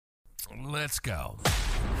Let's go.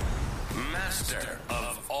 Master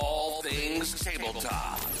of all things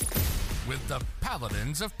tabletop. With the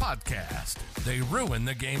Paladins of Podcast. They ruin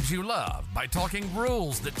the games you love by talking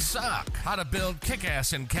rules that suck, how to build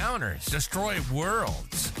kick-ass encounters, destroy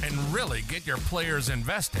worlds, and really get your players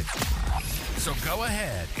invested. So go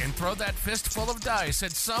ahead and throw that fistful of dice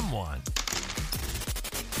at someone.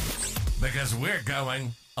 Because we're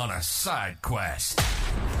going on a side quest.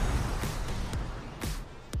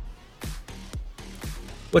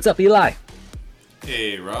 What's up, Eli?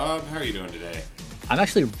 Hey, Rob. How are you doing today? I'm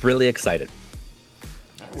actually really excited.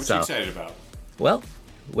 What you excited about? Well,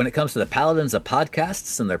 when it comes to the Paladins of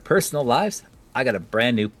Podcasts and their personal lives, I got a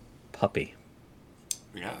brand new puppy.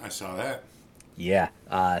 Yeah, I saw that. Yeah,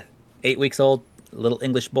 8 weeks old, little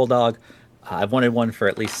English bulldog. I've wanted one for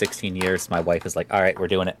at least 16 years. My wife is like, all right, we're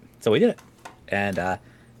doing it. So we did it. And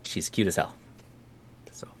she's cute as hell.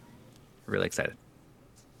 So, really excited.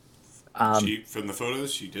 From the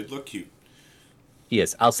photos, she did look cute. He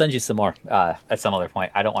is. I'll send you some more at some other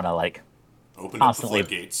point. I don't want to Open constantly up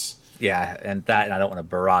the floodgates. Yeah, and I don't want to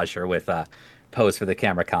barrage her with pose for the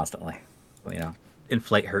camera constantly.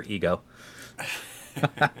 Inflate her ego.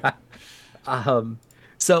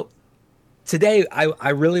 So today I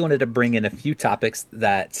really wanted to bring in a few topics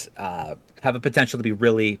that have a potential to be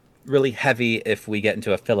really, really heavy if we get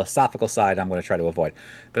into a philosophical side. I'm going to try to avoid.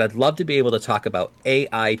 But I'd love to be able to talk about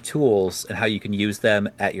AI tools and how you can use them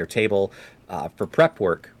at your table for prep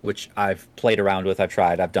work, which I've played around with, I've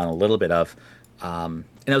tried, I've done a little bit of. And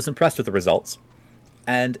I was impressed with the results.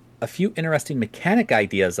 And a few interesting mechanic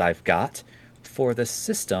ideas I've got for the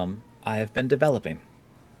system I have been developing.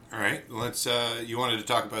 All right, let's. You wanted to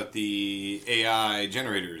talk about the AI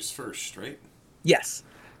generators first, right? Yes.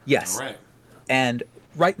 All right. And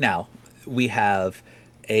right now, we have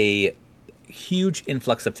a huge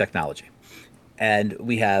influx of technology. And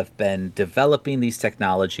we have been developing these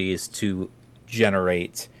technologies to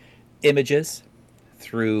generate images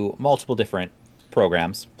through multiple different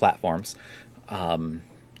programs, platforms.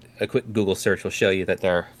 A quick Google search will show you that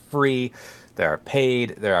they're free, they are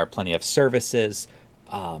paid, there are plenty of services.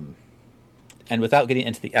 And without getting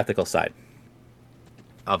into the ethical side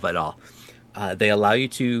of it all, they allow you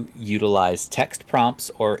to utilize text prompts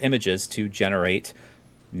or images to generate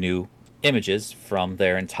new images from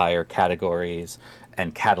their entire categories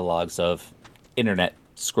and catalogs of internet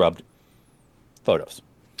scrubbed photos.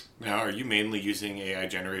 Now, are you mainly using AI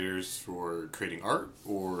generators for creating art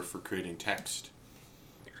or for creating text?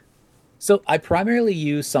 So I primarily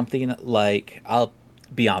use something like, I'll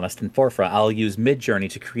be honest, in Forefront, I'll use Midjourney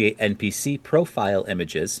to create NPC profile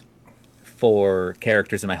images for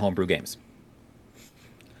characters in my homebrew games.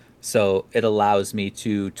 So it allows me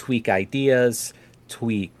to tweak ideas,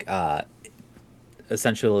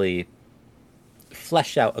 essentially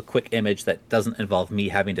flesh out a quick image that doesn't involve me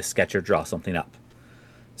having to sketch or draw something up.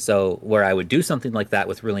 So where I would do something like that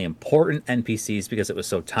with really important NPCs because it was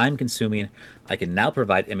so time consuming, I can now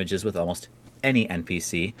provide images with almost any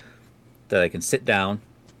NPC that I can sit down,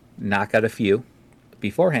 knock out a few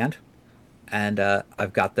beforehand, and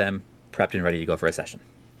I've got them prepped and ready to go for a session.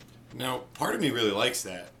 Now, part of me really likes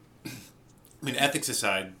that. I mean, ethics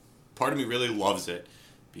aside, part of me really loves it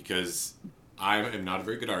because I am not a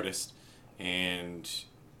very good artist, and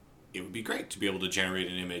it would be great to be able to generate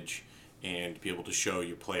an image and be able to show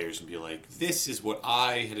your players and be like, this is what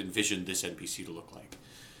I had envisioned this NPC to look like.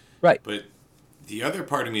 Right. But the other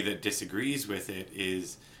part of me that disagrees with it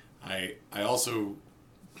is I also,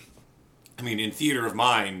 I mean, in theater of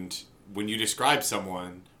mind, when you describe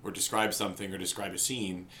someone or describe something or describe a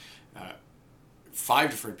scene,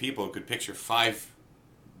 5 different people could picture 5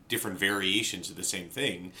 different variations of the same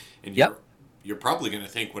thing, and you're probably going to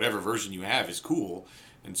think whatever version you have is cool.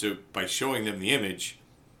 And so by showing them the image,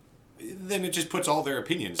 then it just puts all their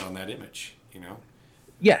opinions on that image,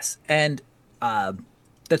 Yes, and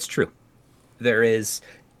that's true. There is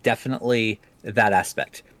definitely that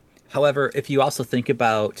aspect. However, if you also think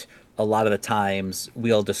about a lot of the times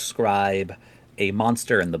we'll describe a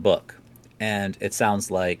monster in the book, and it sounds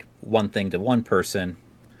like one thing to one person,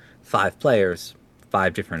 5 players,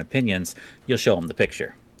 5 different opinions, you'll show them the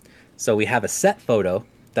picture. So we have a set photo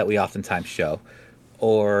that we oftentimes show,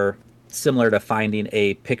 or similar to finding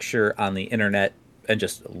a picture on the internet and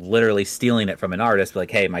just literally stealing it from an artist,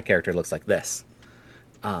 like, hey, my character looks like this.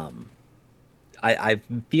 I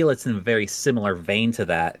feel it's in a very similar vein to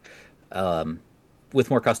that, with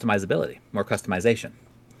more customizability, more customization.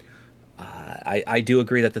 I do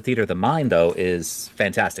agree that the theater of the mind, though, is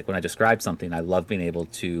fantastic. When I describe something, I love being able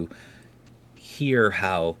to hear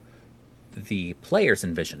how the players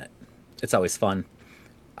envision it. It's always fun.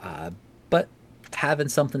 But having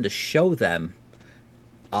something to show them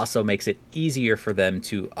also makes it easier for them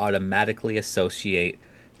to automatically associate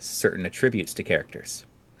certain attributes to characters.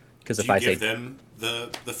 Because Do if you I give say, them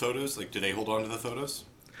the photos? Like, do they hold on to the photos?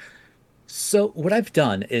 so what I've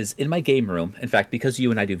done is in my game room, in fact, because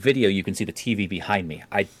you and I do video, you can see the TV behind me.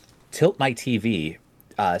 I tilt my TV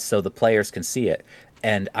so the players can see it,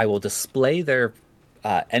 and I will display their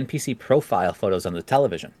NPC profile photos on the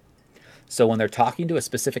television. So when they're talking to a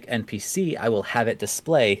specific NPC, I will have it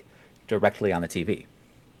display directly on the TV.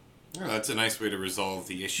 Yeah, that's a nice way to resolve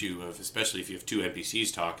the issue of, especially if you have two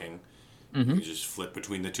NPCs talking, you just flip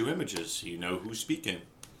between the two images. You know who's speaking.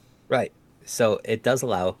 Right. So it does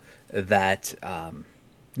allow that.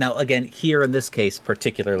 Now, again, here in this case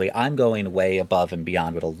particularly, I'm going way above and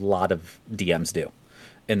beyond what a lot of DMs do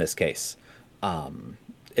in this case.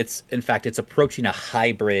 It's, in fact, it's approaching a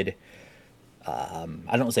hybrid. I don't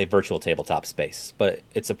want to say virtual tabletop space, but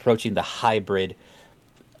it's approaching the hybrid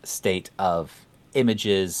state of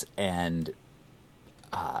images and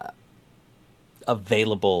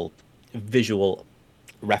available visual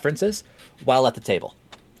references while at the table.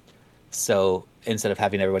 So instead of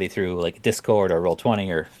having everybody through like Discord or Roll20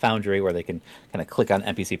 or Foundry where they can kind of click on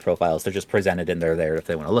NPC profiles, they're just presented and they're there if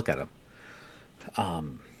they want to look at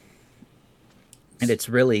them. And it's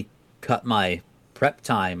really cut my prep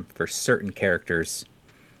time for certain characters,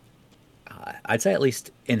 I'd say at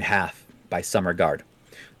least in half by some regard.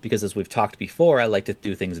 Because as we've talked before, I like to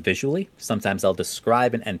do things visually. Sometimes I'll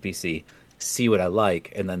describe an NPC, see what I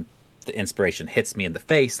like, and then the inspiration hits me in the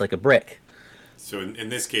face like a brick. So in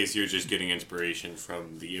this case, you're just getting inspiration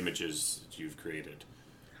from the images that you've created.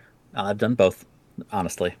 I've done both,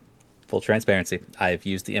 honestly. Full transparency. I've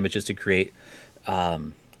used the images to create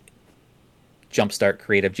jumpstart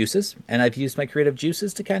creative juices, and I've used my creative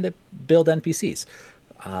juices to kind of build NPCs.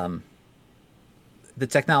 The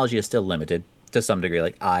technology is still limited to some degree,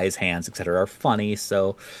 like eyes, hands, etc. are funny,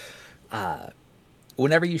 so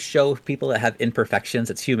whenever you show people that have imperfections,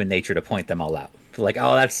 it's human nature to point them all out. Like,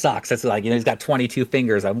 oh, that sucks. That's like, he's got 22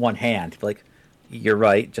 fingers on one hand. Like, you're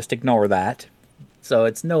right, just ignore that. So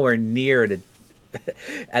it's nowhere near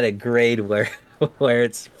at a grade where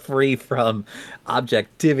it's free from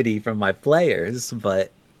objectivity from my players,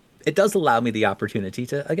 but it does allow me the opportunity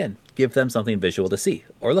to, again, give them something visual to see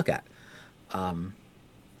or look at. And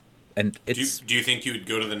it's... Do you think you would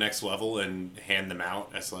go to the next level and hand them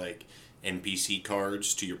out as like NPC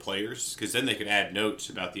cards to your players? Because then they could add notes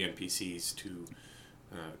about the NPCs to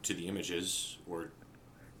the images or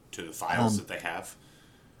to the files that they have.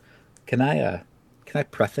 Can I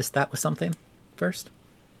preface that with something first?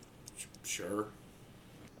 Sure.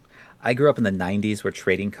 I grew up in the 90s where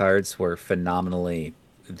trading cards were phenomenally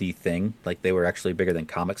the thing. Like, they were actually bigger than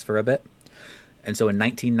comics for a bit. And so in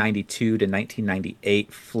 1992 to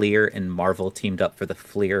 1998, Fleer and Marvel teamed up for the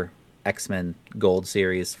Fleer X-Men Gold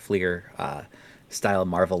Series, Fleer style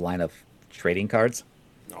Marvel line of trading cards.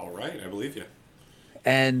 All right, I believe you.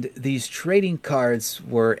 And these trading cards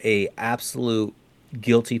were a absolute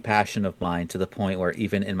guilty passion of mine, to the point where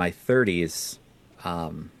even in my 30s,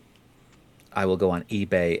 I will go on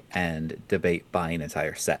eBay and debate buying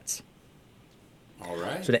entire sets. All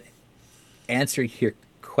right. So to answer your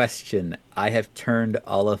question, I have turned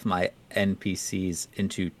all of my NPCs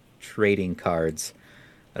into trading cards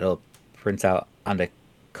that'll print out onto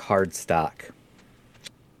cardstock,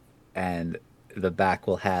 and the back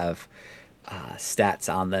will have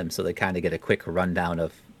stats on them, so they kind of get a quick rundown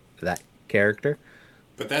of that character.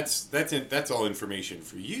 But that's all information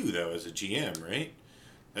for you though, as a GM, right?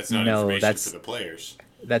 That's not information for the players.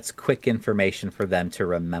 That's quick information for them to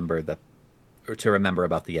remember about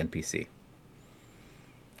the NPC.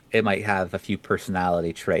 It might have a few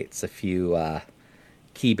personality traits, a few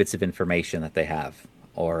key bits of information that they have,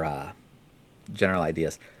 or general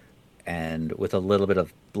ideas, and with a little bit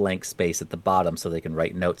of blank space at the bottom so they can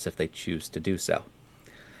write notes if they choose to do so.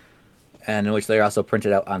 And in which they're also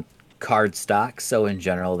printed out on cardstock, so in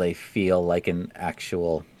general they feel like an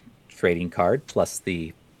actual trading card, plus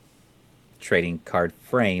the trading card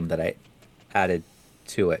frame that I added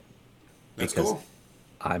to it. That's cool.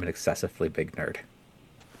 I'm an excessively big nerd.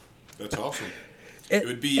 That's awesome. It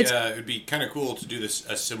would be kind of cool to do a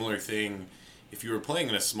similar thing if you were playing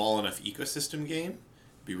in a small enough ecosystem game.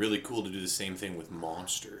 It'd be really cool to do the same thing with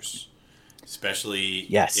monsters, especially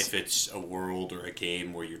if it's a world or a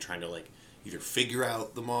game where you're trying to like either figure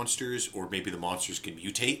out the monsters, or maybe the monsters can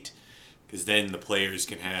mutate, because then the players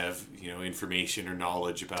can have information or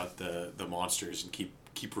knowledge about the monsters and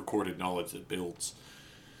keep recorded knowledge that builds.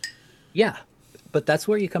 Yeah, but that's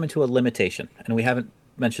where you come into a limitation, and we haven't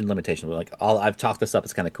mentioned limitation. We're like, I've talked this up.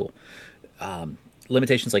 It's kind of cool.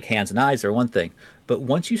 limitations like hands and eyes are one thing, but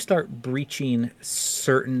once you start breaching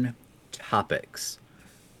certain topics,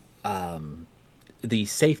 the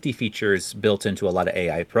safety features built into a lot of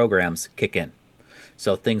AI programs kick in.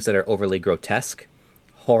 So things that are overly grotesque,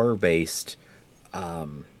 horror based,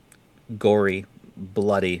 gory,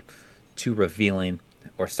 bloody, too revealing,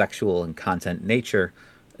 or sexual in content nature,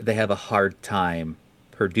 they have a hard time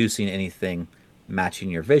producing anything matching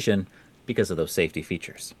your vision because of those safety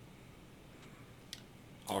features.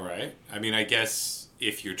 All right. I mean, I guess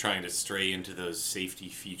if you're trying to stray into those safety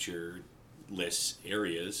feature-less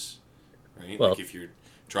areas, right? Well, like if you're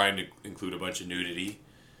trying to include a bunch of nudity.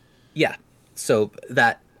 yeah. So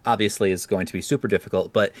that obviously is going to be super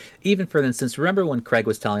difficult. But even for instance, remember when Craig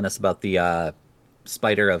was telling us about the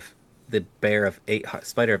spider of eight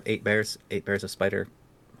bears, eight bears of spider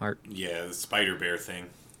heart? Yeah, the spider bear thing.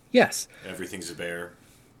 Yes. Everything's a bear.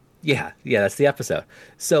 Yeah, that's the episode.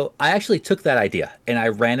 So I actually took that idea and I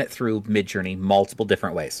ran it through Midjourney multiple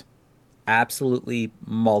different ways. Absolutely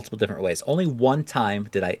multiple different ways. Only one time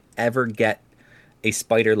did I ever get a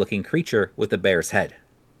spider-looking creature with a bear's head.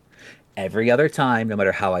 Every other time, no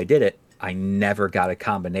matter how I did it, I never got a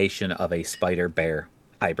combination of a spider-bear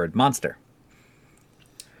hybrid monster.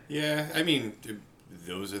 Yeah, I mean,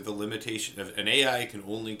 those are the limitations. An AI can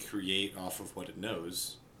only create off of what it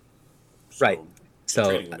knows. So, Right. So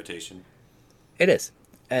training limitation. it is.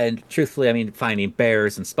 And truthfully, I mean, finding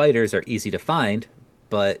bears and spiders are easy to find,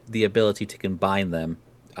 but the ability to combine them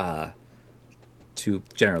to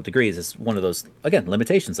general degrees is one of those, again,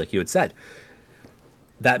 limitations, like you had said.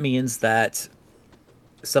 That means that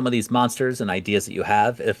some of these monsters and ideas that you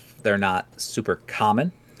have, if they're not super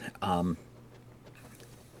common,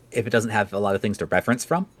 if it doesn't have a lot of things to reference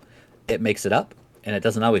from, it makes it up, and it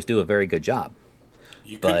doesn't always do a very good job.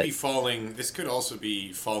 You could be falling. This could also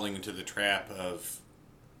be falling into the trap of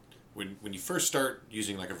when you first start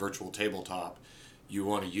using like a virtual tabletop, you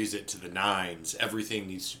want to use it to the nines. Everything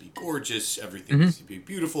needs to be gorgeous. Everything needs to be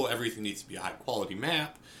beautiful. Everything needs to be a high quality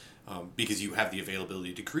map because you have the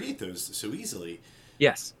availability to create those so easily.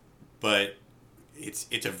 Yes. But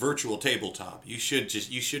it's a virtual tabletop. You should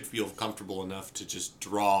feel comfortable enough to just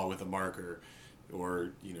draw with a marker,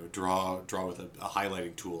 or draw with a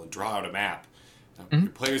highlighting tool and draw out a map. Your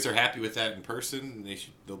players are happy with that in person, and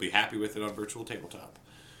they'll be happy with it on virtual tabletop.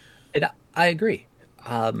 And I agree.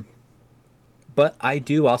 But I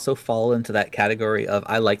do also fall into that category of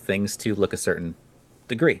I like things to look a certain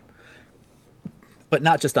degree. But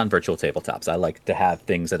not just on virtual tabletops. I like to have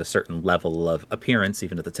things at a certain level of appearance,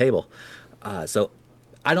 even at the table. So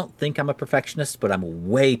I don't think I'm a perfectionist, but I'm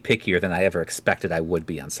way pickier than I ever expected I would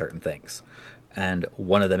be on certain things. And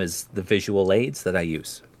one of them is the visual aids that I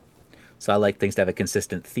use. So I like things to have a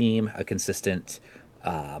consistent theme, a consistent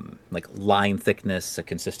like line thickness, a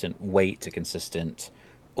consistent weight, a consistent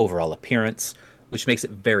overall appearance, which makes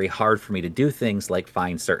it very hard for me to do things like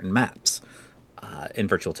find certain maps in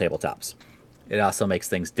virtual tabletops. It also makes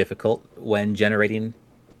things difficult when generating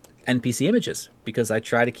NPC images because I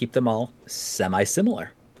try to keep them all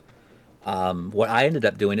semi-similar. What I ended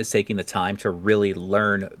up doing is taking the time to really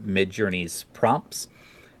learn Midjourney's prompts,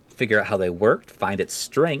 figure out how they worked, find its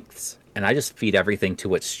strengths, and I just feed everything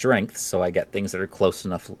to its strengths, so I get things that are close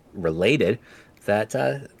enough related that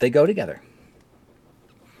they go together.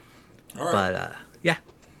 All right. But yeah.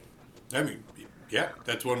 I mean, yeah,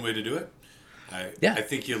 that's one way to do it. I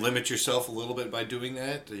think you limit yourself a little bit by doing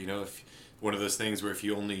that. If one of those things where if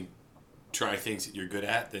you only try things that you're good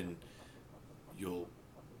at, then you'll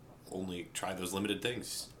only try those limited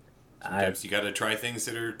things. Sometimes you got to try things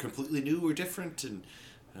that are completely new or different and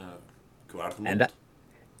go out of the mold.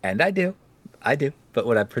 And I do. But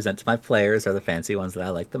what I present to my players are the fancy ones that I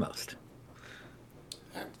like the most.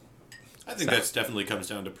 I think that definitely comes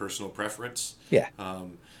down to personal preference. Yeah.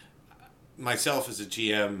 Myself as a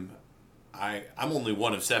GM, I'm only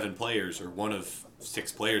one of 7 players or one of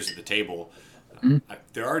 6 players at the table.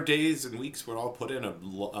 There are days and weeks where I'll put in a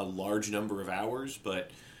large number of hours, but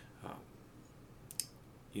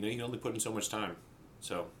you can only put in so much time.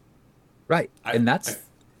 So. Right,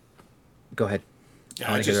 go ahead.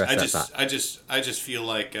 Yeah, I just feel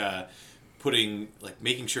like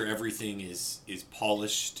making sure everything is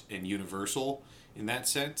polished and universal in that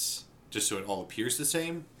sense, just so it all appears the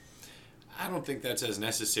same. I don't think that's as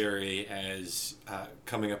necessary as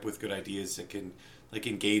coming up with good ideas that can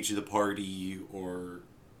engage the party, or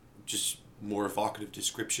just more evocative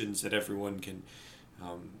descriptions that everyone can.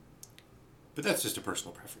 But that's just a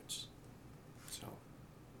personal preference. So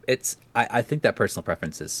I think that personal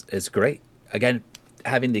preference is great. Again,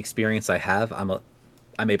 having the experience I have,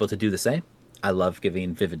 I'm able to do the same. I love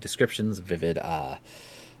giving vivid descriptions, vivid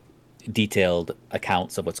detailed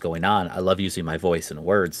accounts of what's going on. I love using my voice and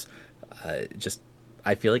words. Just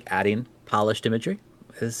I feel like adding polished imagery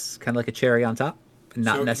is kind of like a cherry on top,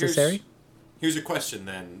 not So necessary. here's a question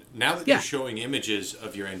then. Now that Yeah. you're showing images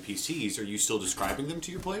of your NPCs, are you still describing them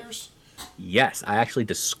to your players? Yes, I actually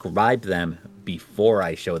describe them before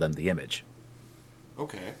I show them the image.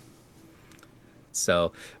 Okay.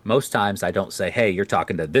 So most times I don't say, "Hey, you're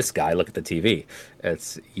talking to this guy. Look at the TV."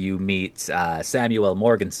 It's you meet Samuel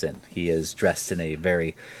Morganson. He is dressed in a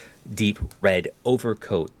very deep red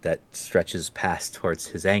overcoat that stretches past towards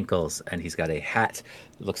his ankles, and he's got a hat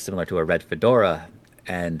that looks similar to a red fedora.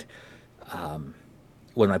 And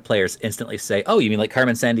when my players instantly say, "Oh, you mean like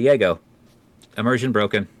Carmen Sandiego?" Immersion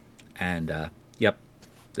broken, and yep,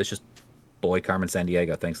 it's just boy Carmen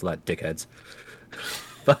Sandiego. Thanks a lot, dickheads.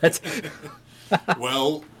 But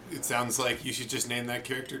Well, it sounds like you should just name that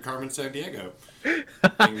character Carmen Sandiego.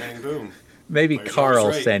 Bang, bang, boom. maybe Players Carl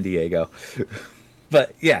always right. San Diego.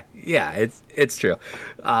 But yeah, it's true.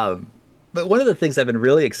 But one of the things I've been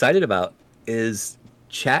really excited about is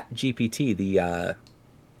Chat GPT, the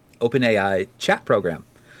OpenAI chat program,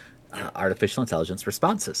 artificial intelligence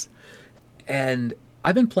responses. And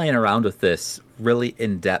I've been playing around with this really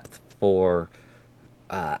in depth for,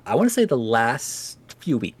 I want to say, the last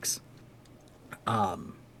few weeks.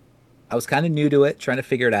 I was kind of new to it, trying to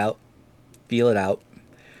figure it out, feel it out,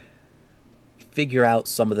 figure out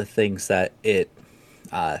some of the things that it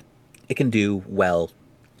can do well.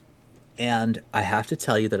 And I have to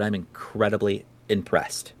tell you that I'm incredibly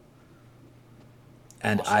impressed.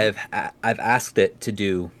 And Awesome. I've asked it to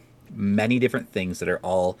do many different things that are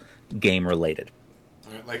all game related.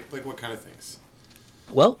 All right, like what kind of things?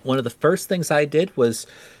 Well, one of the first things I did was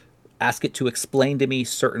ask it to explain to me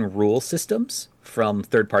certain rule systems from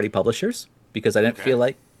third party publishers because I didn't Okay. feel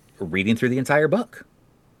like reading through the entire book.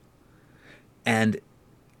 And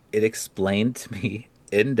it explained to me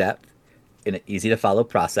in depth, in an easy to follow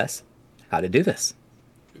process, how to do this.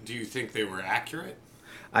 Do you think they were accurate?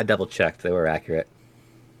 I double checked, they were accurate.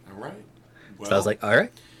 All right. Well, So I was like, all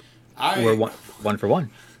right, we're one for one.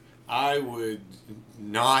 I would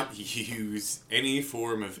not use any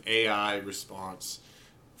form of AI response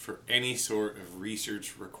for any sort of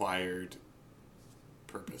research required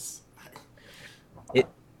purpose. It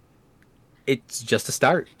it's just a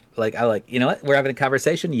start. Like I like, you know what? We're having a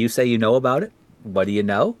conversation. You say you know about it. What do you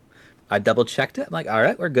know? I double checked it. I'm like, all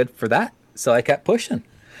right, we're good for that. So I kept pushing.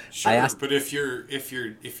 Sure, I asked, but if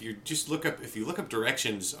you just look up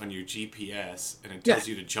directions on your GPS and it yeah, tells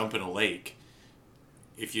you to jump in a lake,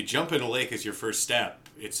 if you jump in a lake as your first step,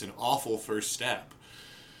 it's an awful first step.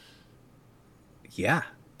 yeah.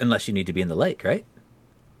 Unless you need to be in the lake, right?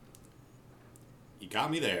 You got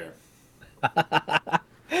me there.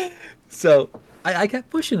 So I kept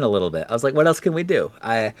pushing a little bit. I was like, what else can we do?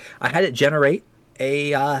 I had it generate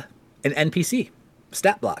a an NPC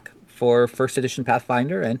stat block for first edition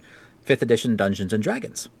Pathfinder and fifth edition Dungeons and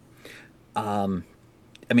Dragons. I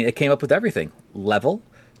mean, it came up with everything: level,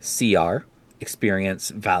 CR, experience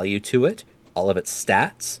value to it, all of its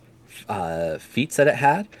stats, feats that it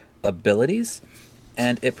had, abilities,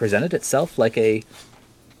 and it presented itself like a,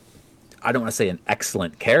 I don't want to say an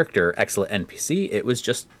excellent character, excellent NPC. It was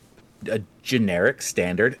just a generic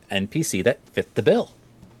standard NPC that fit the bill.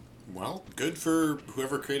 Well, good for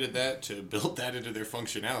whoever created that to build that into their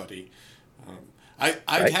functionality. Right?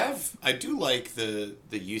 I do like the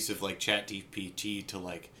use of like ChatGPT to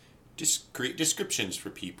like just create descriptions for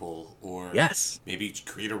people or Yes. maybe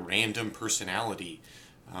create a random personality.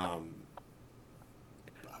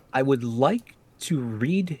 I would like to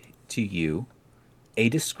read to you a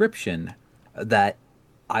description that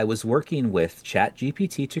I was working with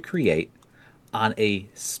ChatGPT to create on a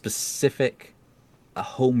specific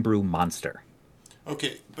homebrew monster.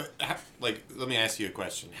 Okay, but like let me ask you a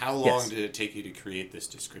question. How long Yes. did it take you to create this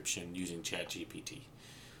description using ChatGPT?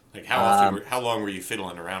 Like how long were you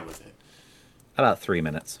fiddling around with it? About 3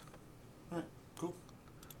 minutes. All right, cool.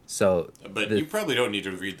 So But the, you probably don't need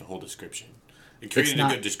to read the whole description. You it's created a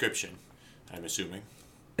not good description, I'm assuming.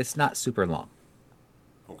 it's not super long.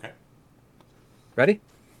 Okay. Ready?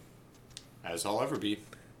 As I'll ever be.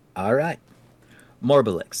 All right.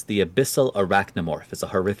 Morbilix, the abyssal arachnomorph, is a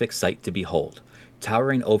horrific sight to behold.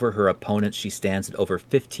 Towering over her opponents, she stands at over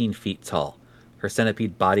 15 feet tall. Her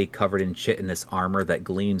centipede body covered in chitinous armor that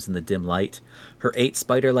gleams in the dim light. Her 8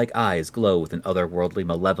 spider-like eyes glow with an otherworldly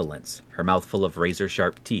malevolence, her mouth full of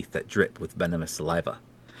razor-sharp teeth that drip with venomous saliva.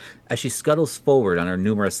 As she scuttles forward on her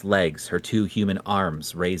numerous legs, her 2 human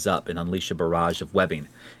arms raise up and unleash a barrage of webbing,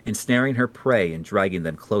 ensnaring her prey and dragging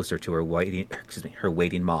them closer to her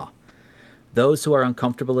waiting maw. Those who are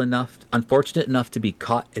unfortunate enough to be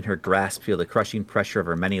caught in her grasp feel the crushing pressure of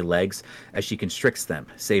her many legs as she constricts them,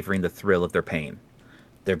 savoring the thrill of their pain.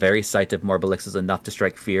 Their very sight of Morbilix is enough to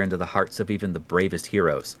strike fear into the hearts of even the bravest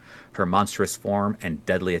heroes. Her monstrous form and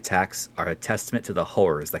deadly attacks are a testament to the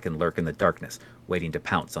horrors that can lurk in the darkness, waiting to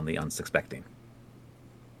pounce on the unsuspecting.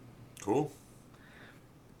 Cool.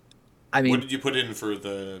 I mean, what did you put in for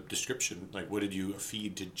the description? Like, what did you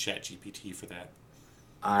feed to ChatGPT for that?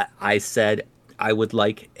 I said I would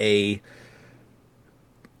like a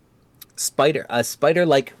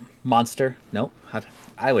spider-like monster. No,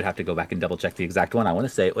 I would have to go back and double check the exact one. I want to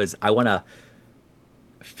say I want a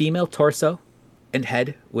female torso and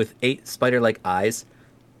head with 8 spider-like eyes,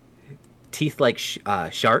 teeth like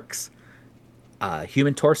sharks,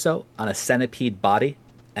 human torso on a centipede body,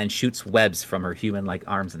 and shoots webs from her human-like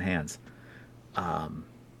arms and hands. And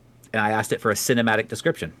I asked it for a cinematic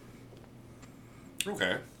description.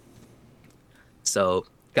 Okay. So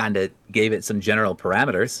kind of gave it some general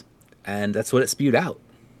parameters, and that's what it spewed out.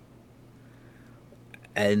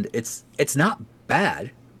 And it's not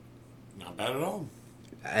bad. Not bad at all.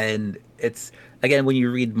 And it's, again, when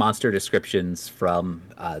you read monster descriptions from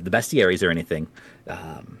the bestiaries or anything,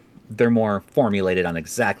 they're more formulated on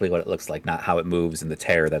exactly what it looks like, not how it moves and the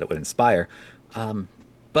terror that it would inspire.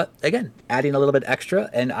 But again, adding a little bit extra,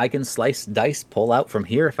 and I can slice, dice, pull out from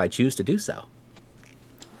here if I choose to do so.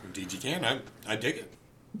 Indeed you can. I dig it.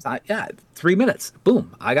 Yeah, 3 minutes.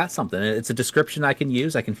 Boom. I got something. It's a description I can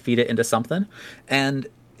use. I can feed it into something. And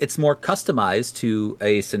it's more customized to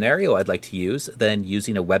a scenario I'd like to use than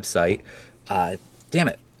using a website. Damn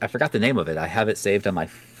it. I forgot the name of it. I have it saved on my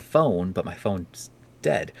phone, but my phone's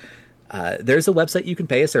dead. There's a website you can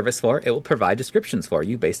pay a service for. It will provide descriptions for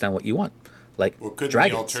you based on what you want. Like, well, could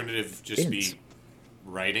dragons, the alternative just be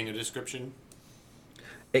writing a description?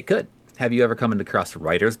 It could. Have you ever come across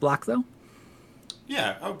writer's block, though?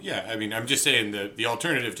 Yeah. Oh, yeah. I mean, I'm just saying the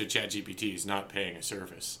alternative to ChatGPT is not paying a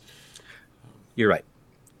service. You're right.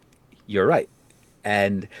 You're right.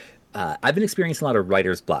 And I've been experiencing a lot of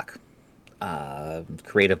writer's block,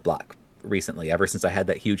 creative block recently, ever since I had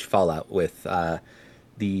that huge fallout with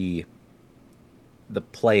the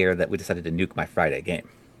player that we decided to nuke my Friday game.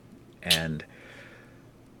 And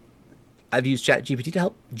I've used ChatGPT to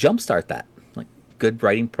help jumpstart that. Like, good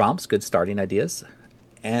writing prompts, good starting ideas.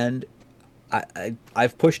 And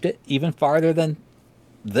I've pushed it even farther than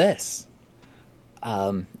this.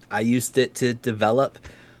 I used it to develop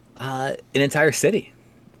an entire city.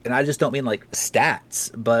 And I just don't mean like stats,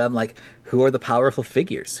 but I'm like, who are the powerful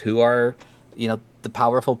figures? Who are, the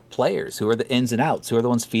powerful players? Who are the ins and outs? Who are the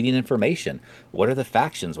ones feeding information? What are the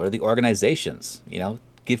factions? What are the organizations?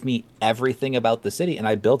 Give me everything about the city. And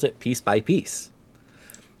I built it piece by piece.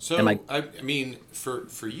 So, I mean,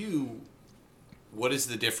 for you, what is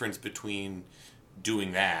the difference between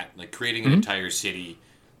doing that, like creating an entire city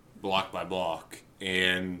block by block,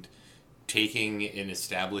 and taking an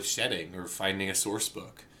established setting or finding a source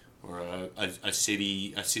book or a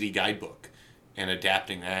city guidebook and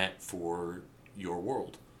adapting that for your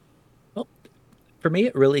world? Well, for me,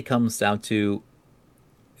 it really comes down to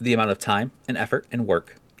the amount of time and effort and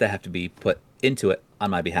work that have to be put into it on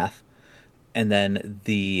my behalf. And then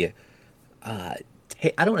I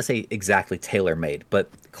don't want to say exactly tailor-made, but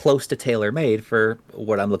close to tailor-made for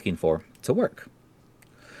what I'm looking for to work.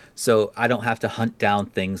 So I don't have to hunt down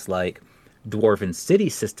things like Dwarven City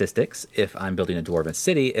statistics if I'm building a Dwarven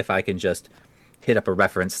City, if I can just hit up a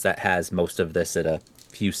reference that has most of this at a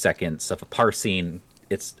few seconds of parsing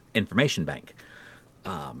its information bank.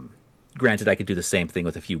 Granted, I could do the same thing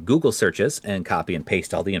with a few Google searches and copy and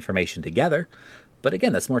paste all the information together. But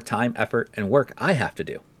again, that's more time, effort, and work I have to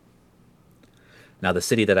do. Now, the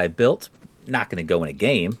city that I built, not going to go in a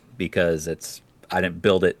game because I didn't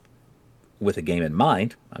build it with a game in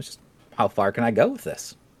mind. I was just, how far can I go with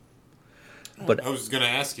this? But I was going to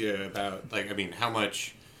ask you about,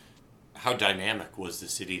 how dynamic was the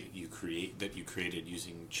city that you created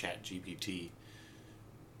using ChatGPT?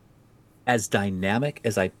 As dynamic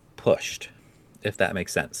as I pushed, if that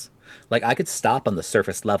makes sense. Like, I could stop on the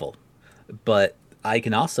surface level, but I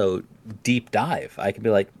can also deep dive. I can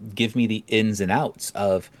be like, give me the ins and outs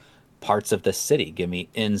of parts of the city. Give me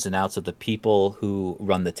ins and outs of the people who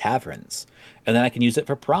run the taverns. And then I can use it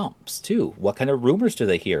for prompts, too. What kind of rumors do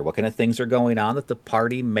they hear? What kind of things are going on that the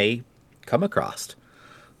party may come across?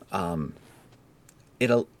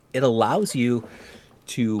 It allows you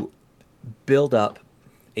to build up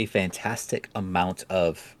a fantastic amount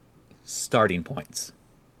of starting points.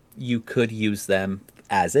 You could use them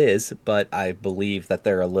as is, but I believe that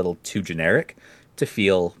they're a little too generic to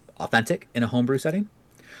feel authentic in a homebrew setting.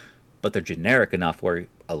 but they're generic enough where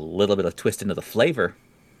a little bit of twist into the flavor,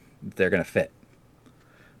 they're going to fit.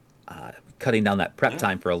 Cutting down that prep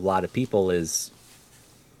time for a lot of people is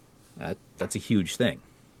that's a huge thing.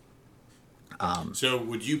 So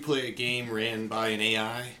would you play a game ran by an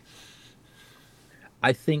AI?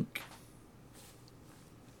 I think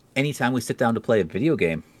anytime we sit down to play a video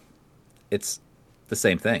game, it's the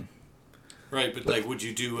same thing. Right, but like, would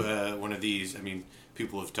you do one of these? I mean,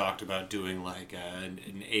 people have talked about doing like an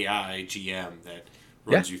AI GM that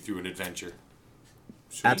runs you through an adventure.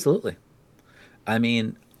 Sweet. Absolutely. I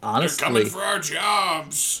mean, honestly, they're coming for our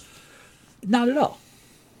jobs. Not at all.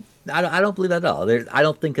 I don't believe that at all. I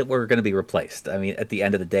don't think that we're going to be replaced. I mean, at the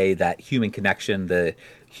end of the day, that human connection, the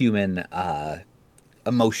human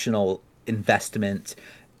emotional investment,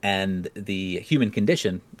 and the human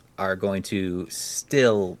condition are going to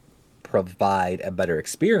still provide a better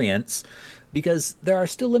experience because there are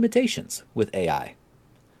still limitations with AI.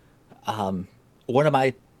 One of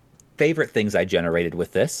my favorite things I generated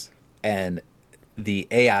with this, and the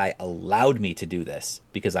AI allowed me to do this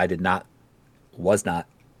because I was not,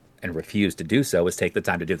 and refused to do so, was take the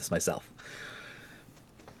time to do this myself.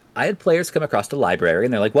 I had players come across the library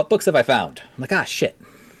and they're like, what books have I found? I'm like, shit.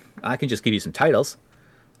 I can just give you some titles.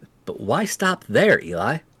 But why stop there,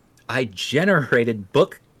 Eli? I generated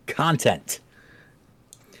book content.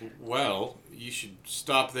 Well, you should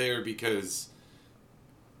stop there because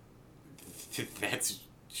that's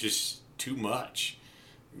just too much.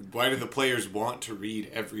 Why do the players want to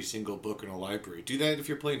read every single book in a library? Do that if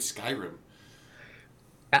you're playing Skyrim.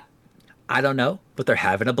 I don't know, but they're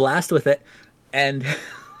having a blast with it. And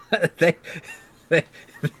they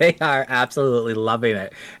are absolutely loving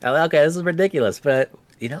it. And, okay, this is ridiculous, but,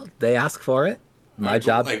 they ask for it. My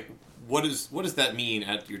job... Like, what does that mean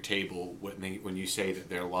at your table when you say that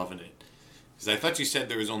they're loving it? Because I thought you said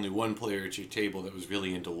there was only one player at your table that was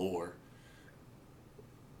really into lore.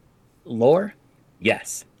 Lore?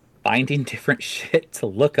 Yes. Finding different shit to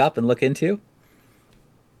look up and look into?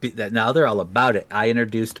 Now they're all about it. I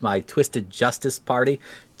introduced my Twisted Justice party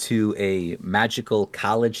to a magical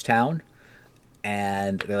college town,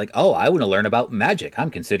 and they're like, oh, I want to learn about magic. I'm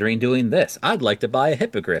considering doing this. I'd like to buy a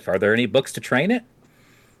hippogriff. Are there any books to train it?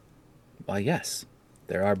 Why, yes.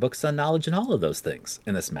 There are books on knowledge and all of those things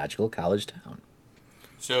in this magical college town.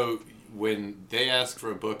 So when they ask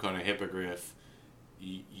for a book on a hippogriff,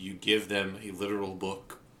 you give them a literal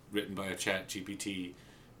book written by a chat GPT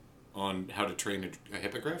on how to train a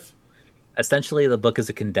hippogriff? Essentially, the book is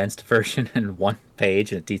a condensed version in one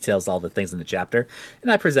page, and it details all the things in the chapter. And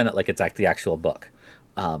I present it like it's like the actual book,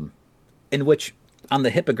 in which on the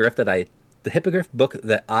hippogriff book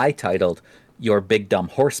that I titled "Your Big Dumb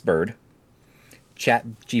Horse Bird," Chat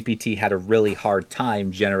GPT had a really hard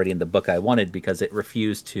time generating the book I wanted because it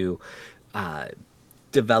refused to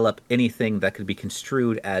develop anything that could be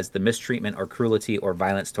construed as the mistreatment or cruelty or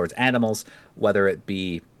violence towards animals, whether it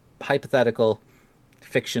be hypothetical,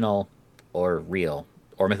 fictional, or real,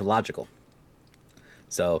 or mythological.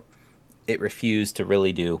 So it refused to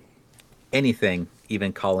really do anything,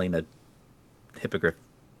 even calling a hippogriff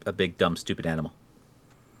a big, dumb, stupid animal.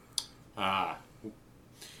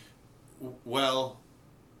 Well,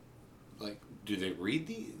 like, do they read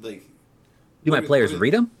the, like... Do my players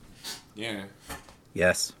read them? Yeah.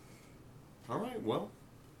 Yes. All right, well.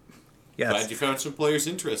 Yes. Glad you found some players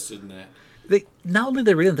interested in that. They not only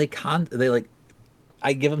they read them,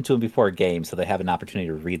 I give them to them before a game so they have an opportunity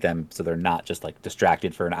to read them so they're not just like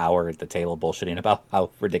distracted for an hour at the table bullshitting about how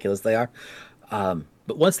ridiculous they are.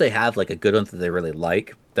 But once they have like a good one that they really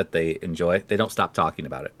like, that they enjoy, they don't stop talking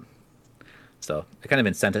about it. So it kind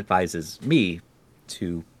of incentivizes me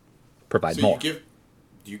to provide more.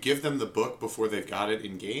 You give them the book before they've got it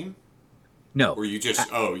in game? No. Or you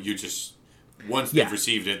just once they've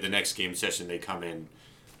received it, the next game session they come in,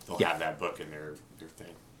 they'll have that book in their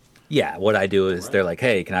thing. Yeah, what I do is they're like,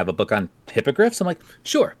 hey, can I have a book on hippogriffs? I'm like,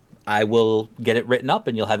 sure. I will get it written up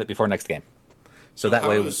and you'll have it before next game. So that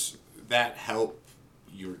way... How does that help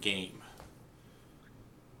your game?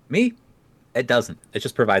 Me? It doesn't. It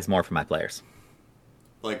just provides more for my players.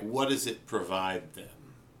 Like, what does it provide them?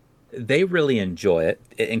 They really enjoy it.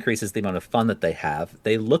 It increases the amount of fun that they have.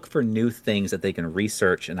 They look for new things that they can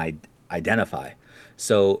research and identify.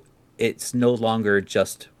 So it's no longer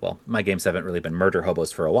just, well, my games haven't really been murder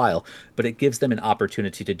hobos for a while, but it gives them an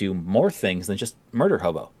opportunity to do more things than just murder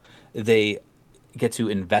hobo. They get to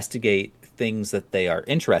investigate things that they are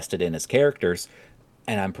interested in as characters,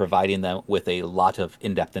 and I'm providing them with a lot of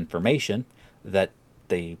in-depth information that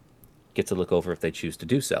they get to look over if they choose to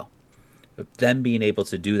do so. But them being able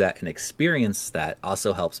to do that and experience that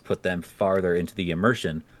also helps put them farther into the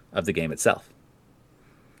immersion of the game itself.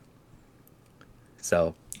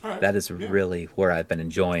 So All right. that is Yeah. really where I've been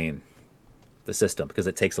enjoying the system because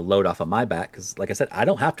it takes a load off of my back. Because, like I said, I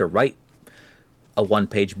don't have to write a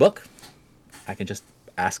one-page book. I can just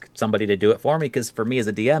ask somebody to do it for me because for me as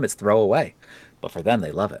a DM, it's throwaway. But for them,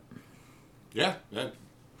 they love it. Yeah,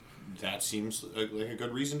 that seems like a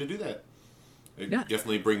good reason to do that. It Yeah.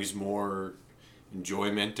 definitely brings more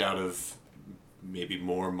enjoyment out of maybe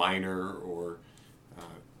more minor or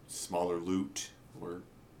smaller loot or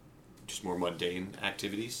just more mundane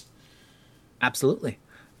activities. Absolutely.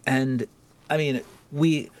 And I mean,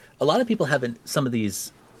 a lot of people have some of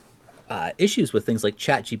these issues with things like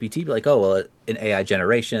Chat GPT, like, oh, well, in AI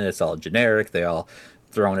generation, it's all generic, they all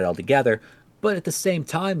throwing it all together. But at the same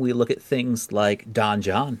time, we look at things like Don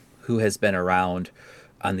John, who has been around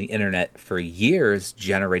on the internet for years,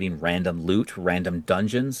 generating random loot, random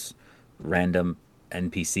dungeons, random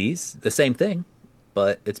NPCs. The same thing,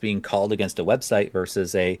 but it's being called against a website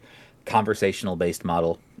versus a conversational based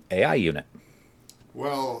model AI unit.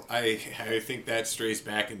 Well, I think that strays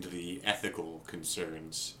back into the ethical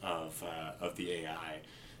concerns of the AI.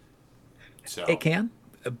 So It can,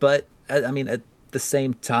 but I mean, at the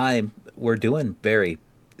same time, we're doing very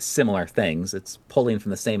similar things. It's pulling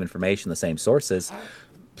from the same information, the same sources,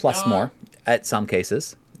 plus not more at some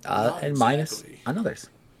cases, not and minus exactly. on others.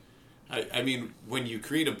 I mean, when you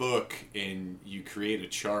create a book and you create a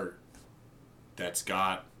chart that's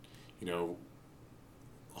got, you know,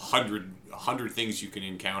 a hundred things you can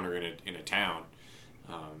encounter in a town,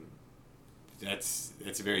 um, that's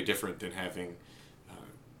very different than having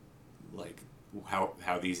like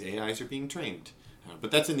how these AIs are being trained.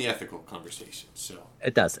 But that's in the ethical conversation. So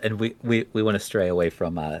It does, and we want to stray away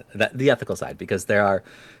from the ethical side because there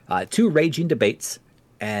are two raging debates,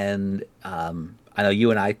 and I know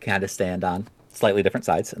you and I kind of stand on slightly different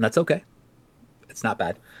sides, and that's okay. It's not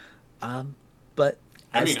bad. But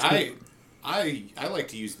I as mean, to, I like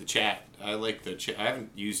to use the chat. I like the chat. I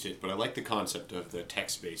haven't used it, but I like the concept of the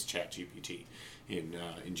text-based Chat GPT in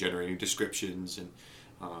generating descriptions and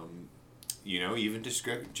you know, even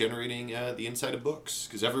generating the inside of books.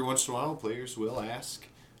 Because every once in a while, players will ask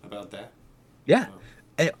about that. yeah.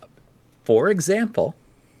 And for example,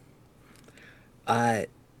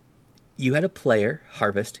 you had a player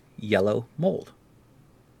harvest yellow mold,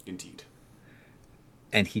 Indeed.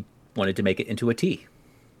 and he wanted to make it into a tea.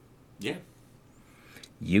 Yeah.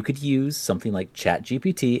 You could use something like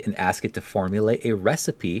ChatGPT and ask it to formulate a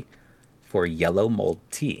recipe for yellow mold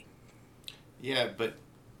tea. Yeah, but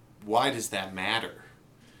why does that matter?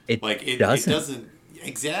 It Like it doesn't. doesn't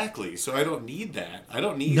exactly. So I don't need that. I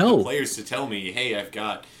don't need No. the players to tell me, "Hey, I've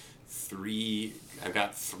got 3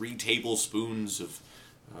 tablespoons of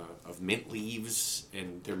mint leaves,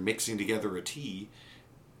 and they're mixing together a tea."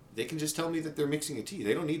 They can just tell me that they're mixing a tea.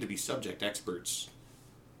 They don't need to be subject experts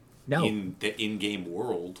No, in the in-game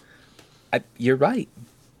world. you're right.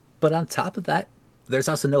 But on top of that, there's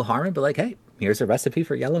also no harm in, but like, hey, here's a recipe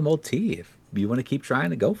for yellow mold tea. If you want to keep trying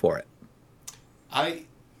to go for it. I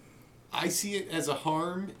I see it as a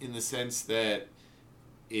harm in the sense that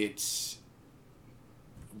it's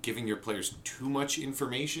giving your players too much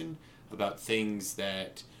information about things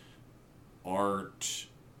that aren't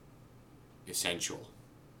essential.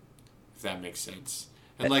 If that makes sense.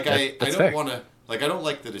 And like I That's don't fair. want to like I don't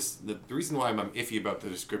like the reason why I'm iffy about the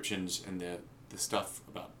descriptions and the stuff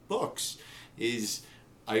about books is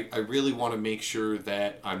I really want to make sure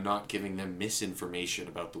that I'm not giving them misinformation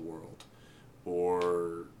about the world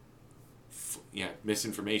or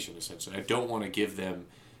misinformation essentially. I don't want to give them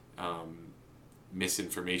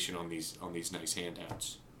misinformation on these nice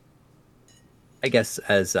handouts. I guess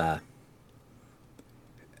as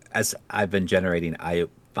I've been generating, I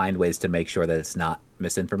find ways to make sure that it's not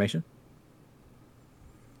misinformation.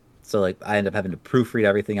 So like I end up having to proofread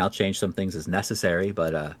everything. I'll change some things as necessary,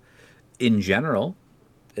 but in general,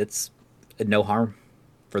 it's no harm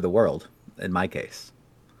for the world in my case.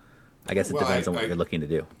 I guess it Well, depends on what you're looking to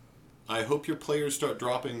do. I hope your players start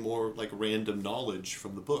dropping more like random knowledge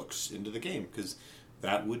from the books into the game because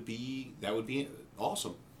that would be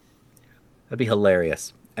awesome. That'd be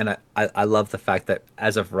hilarious. And I love the fact that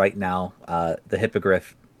as of right now, the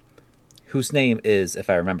hippogriff, whose name is, if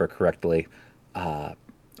I remember correctly,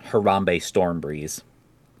 Harambe Stormbreeze,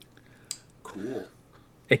 Cool.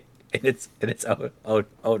 in its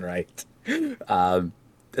own right,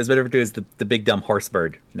 has been referred to as the big dumb horse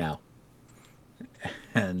bird now,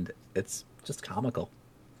 and it's just comical.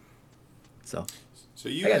 So So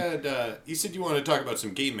you Again. had you said you wanted to talk about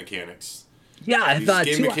some game mechanics. yeah, I These thought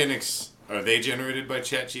game too. mechanics are they generated by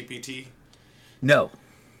ChatGPT? No,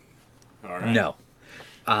 All right. no.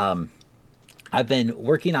 I've been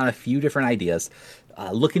working on a few different ideas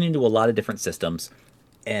looking into a lot of different systems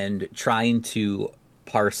and trying to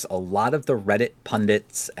parse a lot of the Reddit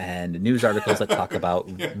pundits and news articles that talk about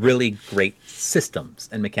really great systems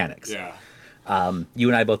and mechanics. Yeah. You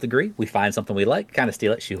and I both agree. We find something we like, kind of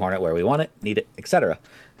steal it, shoehorn it where we want it, need it, etc.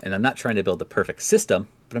 And I'm not trying to build the perfect system,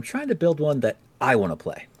 but I'm trying to build one that I want to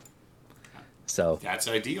play. So that's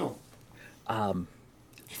ideal.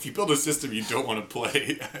 If you build a system you don't want to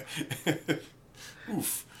play,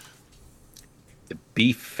 oof. To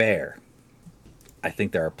be fair, I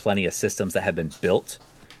think there are plenty of systems that have been built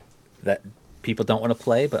that people don't want to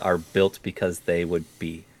play, but are built because they would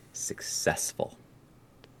be successful.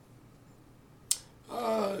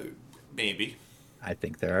 Maybe. I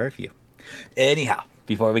think there are a few. Anyhow,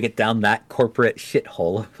 before we get down that corporate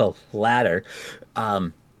shithole of a ladder,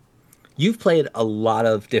 you've played a lot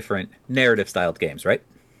of different narrative-styled games, right?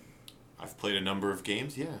 I've played a number of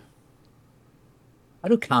games, yeah. How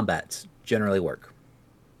do combats generally work?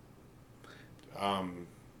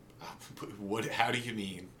 What? How do you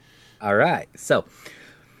mean? All right. So,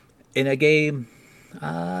 in a game,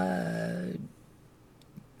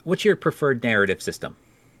 what's your preferred narrative system?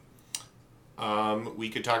 We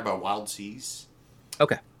could talk about Wild Seas.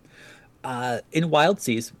 Okay. In Wild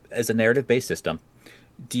Seas, as a narrative-based system,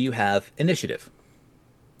 do you have initiative?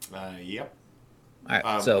 Yep. All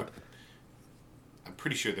right. So, I'm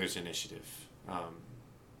pretty sure there's initiative.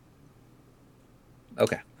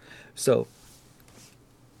 okay. So,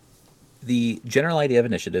 the general idea of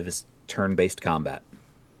initiative is turn-based combat.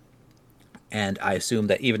 And I assume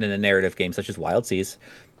that even in a narrative game such as Wild Seas,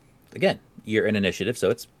 again, you're in initiative, so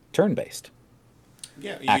it's turn-based.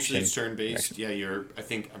 Yeah, Action, usually it's turn-based. reaction. Yeah,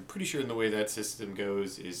 I'm pretty sure in the way that system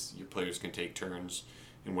goes is your players can take turns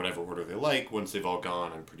in whatever order they like. Once they've all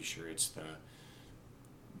gone, I'm pretty sure it's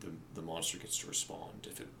the monster gets to respond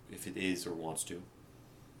if it is or wants to.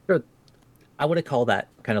 Sure. I would call that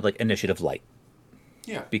kind of like initiative light.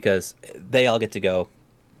 Yeah. Because they all get to go,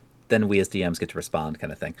 then we as DMs get to respond,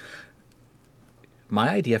 kind of thing. My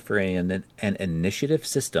idea for an initiative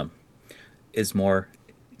system is more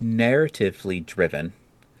narratively driven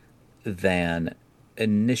than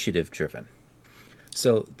initiative driven.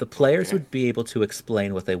 So the players would be able to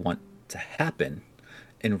explain what they want to happen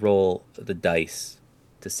and roll the dice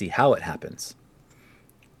to see how it happens.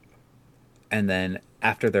 And then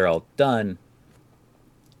after they're all done,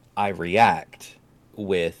 I react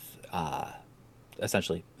with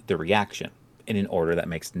essentially the reaction in an order that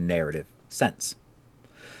makes narrative sense.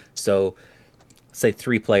 So, say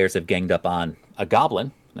 3 players have ganged up on a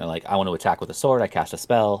goblin. They're like, I want to attack with a sword. I cast a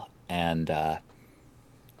spell, and I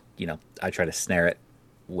try to snare it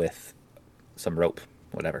with some rope,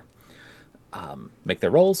 whatever. Make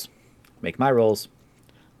their rolls, make my rolls,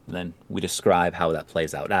 and then we describe how that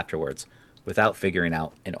plays out afterwards, without figuring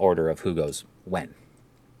out an order of who goes when.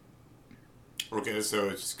 Okay, so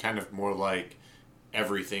it's kind of more like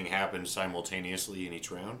everything happens simultaneously in each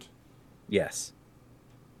round? Yes.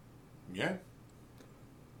 Yeah.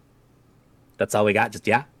 That's all we got. Just,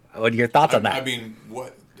 yeah. What are your thoughts on that? I mean,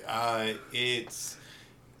 what it's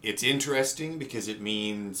interesting because it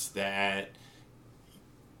means that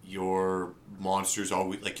your monsters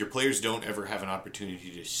always, like, your players don't ever have an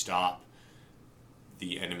opportunity to stop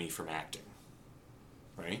the enemy from acting,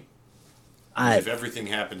 right? If everything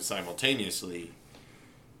happens simultaneously,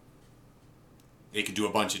 they could do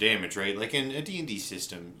a bunch of damage, right? Like in a D&D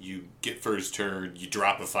system, you get first turn, you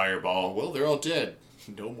drop a fireball, well, they're all dead.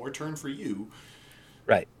 No more turn for you.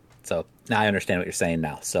 Right. So now I understand what you're saying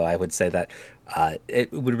now. So I would say that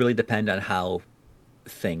it would really depend on how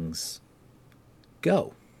things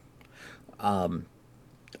go. I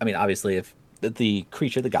mean, obviously, if the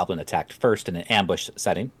creature, the goblin, attacked first in an ambush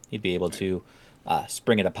setting, he'd be able to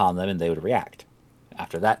spring it upon them and they would react.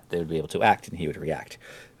 After that, they would be able to act and he would react.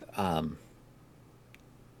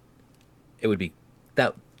 It would be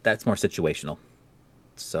that's more situational.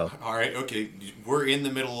 So all right, okay, we're in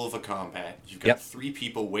the middle of a combat. You've got 3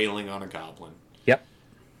 people wailing on a goblin. Yep.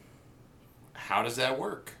 How does that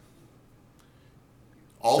work?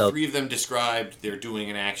 All 3 of them described they're doing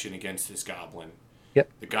an action against this goblin.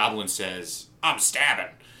 Yep. The goblin says, "I'm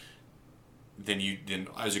stabbing." Then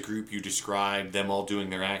as a group you describe them all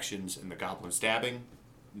doing their actions and the goblin stabbing.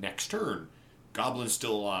 Next turn, goblin's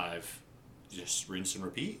still alive. Just rinse and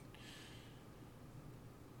repeat.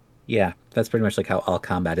 Yeah, that's pretty much like how all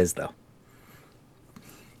combat is, though.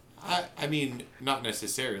 I mean, not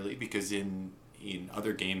necessarily, because in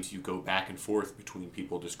other games you go back and forth between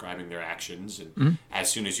people describing their actions, and as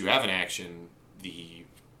soon as you have an action, the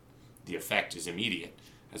effect is immediate,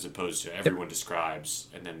 as opposed to everyone describes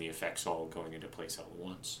and then the effects all going into place all at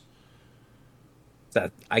once. So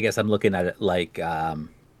I guess I'm looking at it like I'm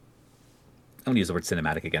going to use the word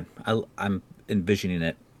cinematic again. I'm envisioning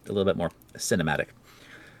it a little bit more cinematic.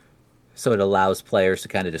 So it allows players to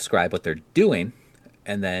kind of describe what they're doing,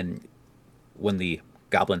 and then when the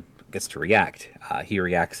goblin gets to react, he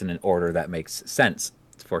reacts in an order that makes sense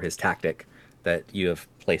for his tactic that you have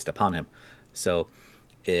placed upon him. So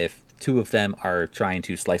if two of them are trying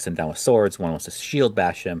to slice him down with swords, one wants to shield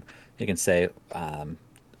bash him, you can say, I'm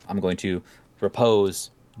going to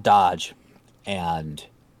repose, dodge, and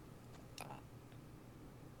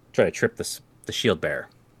try to trip the shield bearer.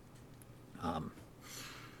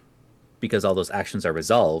 Because all those actions are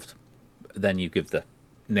resolved, then you give the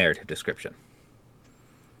narrative description.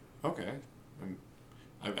 Okay.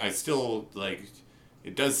 I still, like,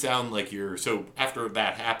 it does sound like you're... So after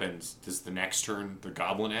that happens, does the next turn the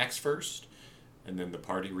goblin acts first? And then the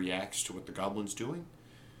party reacts to what the goblin's doing?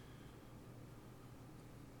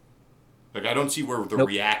 Like, I don't see where the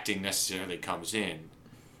reacting necessarily comes in.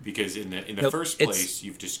 Because in the first place,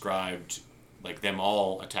 you've described, like, them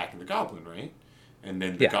all attacking the goblin, right? And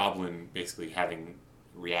then the goblin basically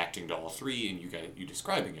reacting to all three, and you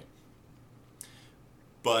describing it.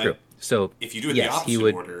 But True. So if you do it in the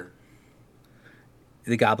opposite order,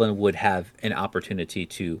 the goblin would have an opportunity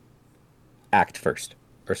to act first,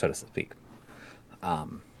 or so to speak.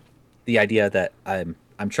 The idea that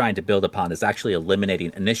I'm trying to build upon is actually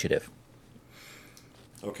eliminating initiative.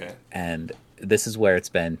 Okay. And this is where it's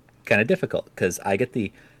been kind of difficult, because I get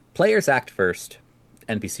the players act first,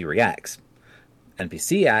 NPC reacts.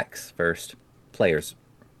 NPC acts first, players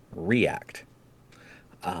react.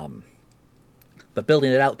 But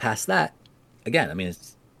building it out past that, again, I mean,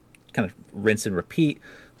 it's kind of rinse and repeat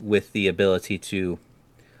with the ability to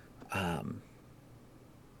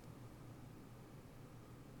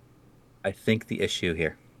I think the issue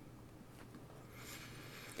here,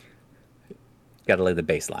 got to lay the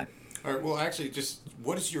baseline. All right, well, actually, just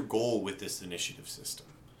what is your goal with this initiative system?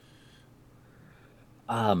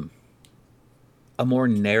 A more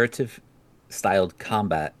narrative styled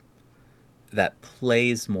combat that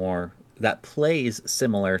plays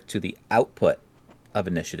similar to the output of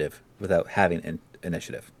initiative without having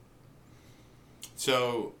initiative.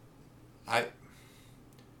 So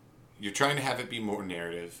you're trying to have it be more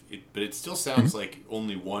narrative, but it still sounds like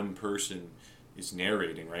only one person is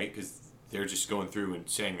narrating, right? Because they're just going through and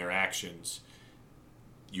saying their actions.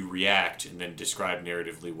 You react and then describe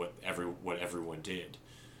narratively what everyone did.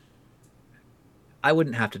 I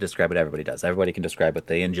wouldn't have to describe what everybody does. Everybody can describe what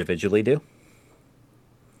they individually do.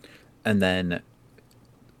 And then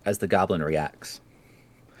as the goblin reacts.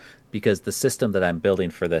 Because the system that I'm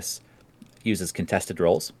building for this uses contested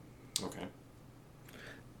rolls. Okay.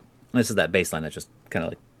 And this is that baseline. I just kind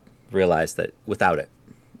of like realized that without it,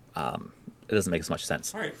 it doesn't make as much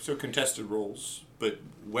sense. All right, so contested rolls. But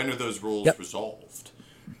when are those rolls resolved?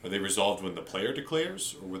 Are they resolved when the player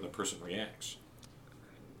declares or when the person reacts?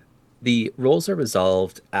 The rolls are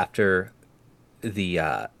resolved after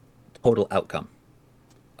the total outcome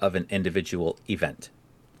of an individual event.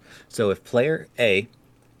 So if player A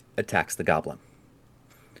attacks the goblin,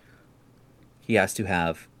 he has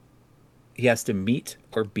to meet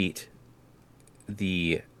or beat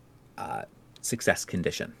the success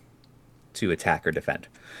condition to attack or defend.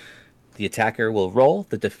 The attacker will roll.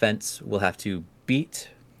 The defense will have to beat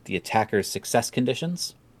the attacker's success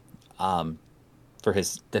conditions for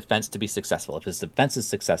his defense to be successful. If his defense is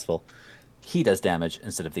successful, he does damage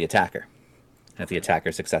instead of the attacker. And if the attacker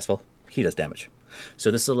is successful, he does damage.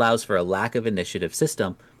 So this allows for a lack of initiative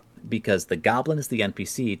system because the goblin as the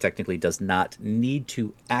NPC technically does not need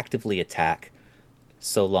to actively attack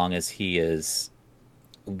so long as he is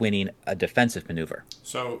winning a defensive maneuver.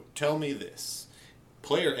 So tell me this.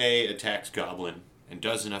 Player A attacks goblin and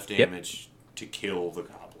does enough damage to kill the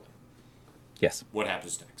goblin. Yes. What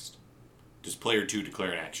happens next? Does player 2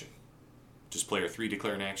 declare an action? Does player 3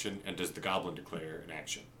 declare an action? And does the goblin declare an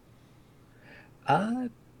action?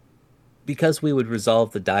 Because we would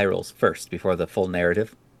resolve the die rolls first before the full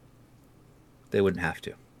narrative, they wouldn't have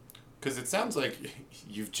to. Because it sounds like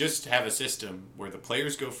you just have a system where the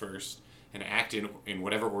players go first and act in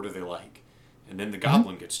whatever order they like, and then the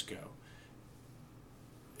goblin gets to go.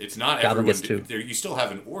 It's not goblin everyone. Gets to. You still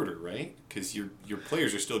have an order, right? Because your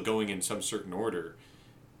players are still going in some certain order,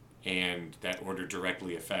 and that order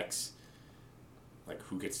directly affects like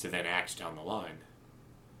who gets to then act down the line.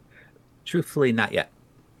 Truthfully, not yet.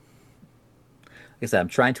 Like I said, I'm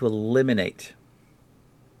trying to eliminate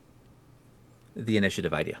the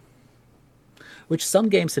initiative idea, which some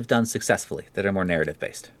games have done successfully that are more narrative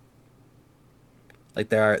based. Like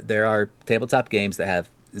there are tabletop games that have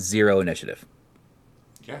zero initiative.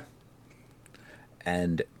 Yeah.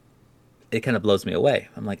 And it kind of blows me away.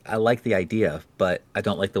 I'm like, I like the idea, but I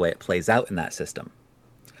don't like the way it plays out in that system.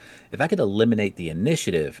 If I could eliminate the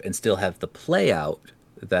initiative and still have the play out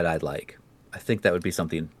that I'd like, I think that would be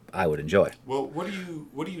something I would enjoy. Well, what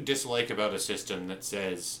do you dislike about a system that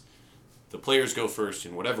says the players go first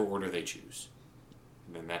in whatever order they choose,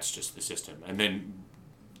 and then that's just the system? And then,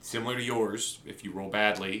 similar to yours, if you roll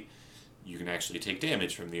badly, you can actually take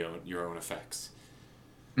damage from your own effects.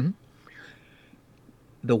 Mm-hmm.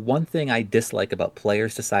 The one thing I dislike about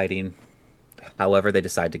players deciding however they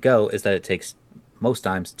decide to go is that it takes most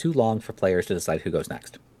times too long for players to decide who goes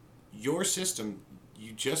next. Your system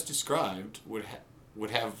you just described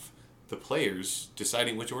would have the players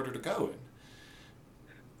deciding which order to go in.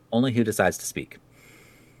 Only who decides to speak.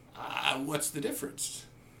 What's the difference?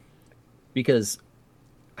 Because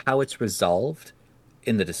how it's resolved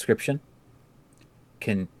in the description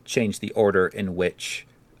can change the order in which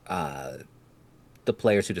the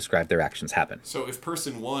players who describe their actions happen. So if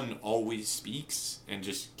person one always speaks and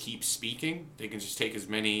just keeps speaking, they can just take as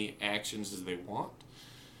many actions as they want?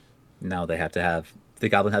 No, the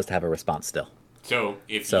goblin has to have a response still. So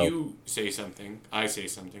if you say something, I say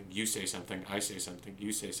something, you say something, I say something,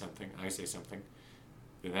 you say something, I say something,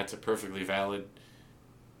 then that's a perfectly valid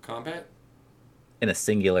combat? In a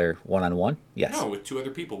singular one-on-one? Yes. No, with two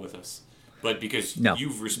other people with us. But because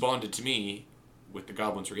you've responded to me with the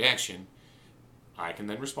goblin's reaction, I can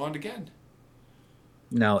then respond again.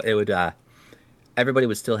 No, it would. Everybody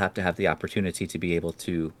would still have to have the opportunity to be able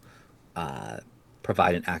to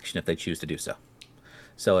provide an action if they choose to do so.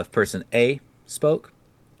 So if person A spoke,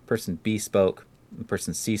 person B spoke, and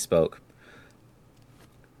person C spoke,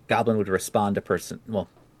 goblin would respond to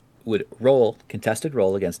would roll contested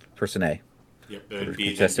roll against person A. Yep, then B,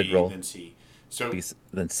 contested then B, roll, then C. So B,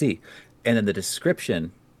 then C, and then the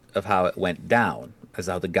description of how it went down, as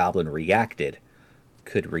how the goblin reacted,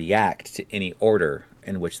 could react to any order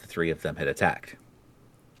in which the three of them had attacked.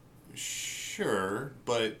 Sure,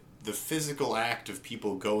 but the physical act of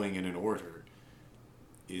people going in an order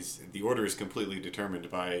is completely determined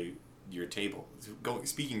by your table.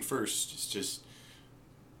 Speaking first is just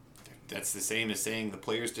that's the same as saying the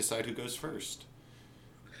players decide who goes first.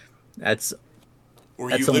 Or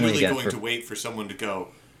are you literally going to wait for someone to go,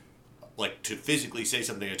 like to physically say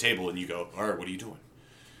something at a table, and you go, all right, what are you doing?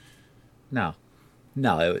 No,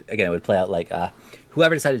 it would play out like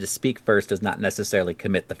whoever decided to speak first does not necessarily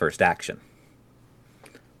commit the first action.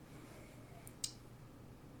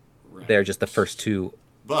 Right. They're just the first to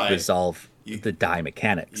resolve the die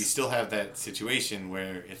mechanics. You still have that situation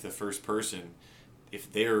where if the first person, if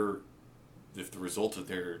the result of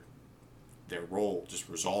their role just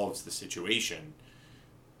resolves the situation,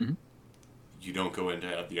 mm-hmm. you don't go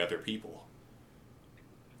into the other people.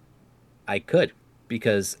 I could.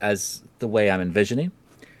 Because as the way I'm envisioning,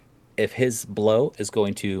 if his blow is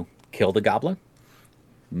going to kill the goblin,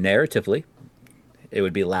 narratively, it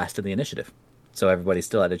would be last in the initiative. So everybody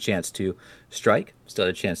still had a chance to strike, still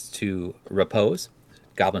had a chance to repose.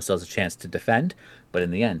 Goblin still has a chance to defend, but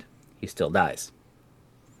in the end, he still dies.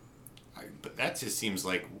 But that just seems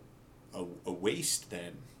like a waste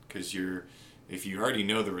then, because if you already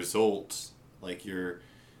know the results, do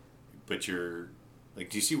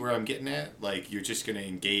you see where I'm getting at? Like, you're just going to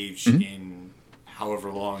engage mm-hmm. in however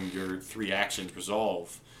long your three actions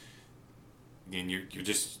resolve, and you're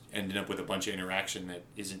just ending up with a bunch of interaction that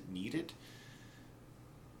isn't needed.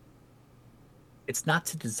 It's not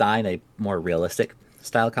to design a more realistic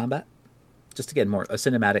style combat, just to get more a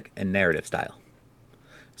cinematic and narrative style.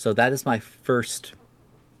 So that is my first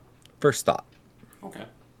thought. Okay.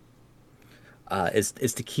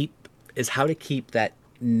 Is how to keep that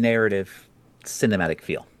narrative cinematic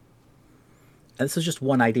feel. And this is just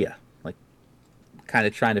one idea, like kind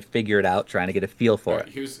of trying to figure it out, trying to get a feel for it.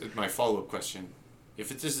 Here's my follow-up question. If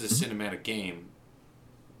this is a mm-hmm. cinematic game,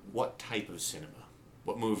 what type of cinema?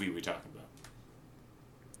 What movie are we talking about?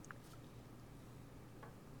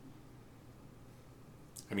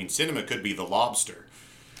 I mean, cinema could be The Lobster.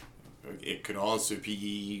 It could also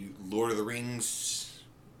be Lord of the Rings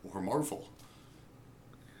or Marvel.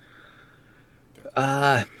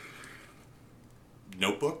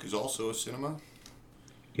 Notebook is also a cinema.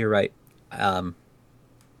 You're right. God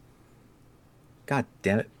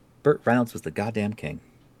damn it. Burt Reynolds was the goddamn king.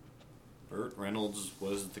 Burt Reynolds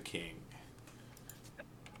was the king.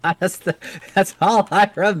 That's all I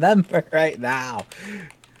remember right now.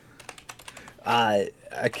 A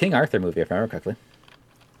King Arthur movie, if I remember correctly.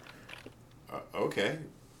 Okay.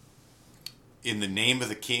 In the Name of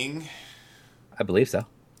the King? I believe so.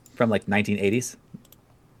 From like 1980s.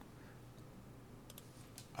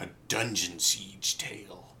 A dungeon siege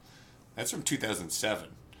tale. That's from 2007.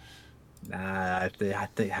 I think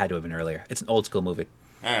it had to have been earlier. It's an old school movie.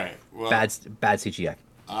 All right. Well, Bad CGI.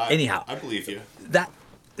 Anyhow, I believe you. that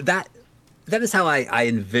that that is how I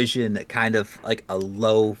envision kind of like a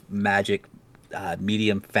low magic,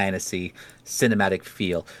 medium fantasy cinematic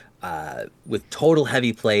feel, with total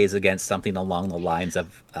heavy plays against something along the lines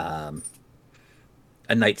of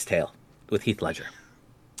A Knight's Tale with Heath Ledger.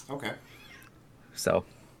 Okay. So,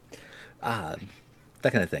 that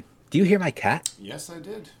kind of thing. Do you hear my cat? Yes, I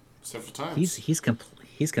did. Several times.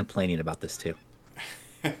 He's complaining about this too.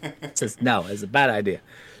 Says no, it's a bad idea.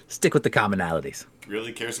 Stick with the commonalities.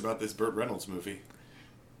 Really cares about this Burt Reynolds movie.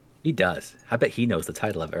 He does. I bet he knows the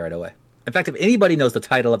title of it right away. In fact, if anybody knows the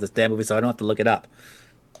title of this damn movie, so I don't have to look it up,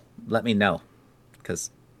 let me know,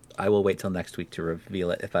 because I will wait till next week to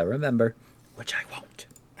reveal it if I remember, which I won't.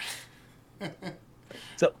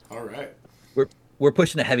 So, all right, we're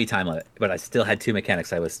pushing a heavy time limit, but I still had two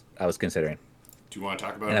mechanics I was considering. Do you want to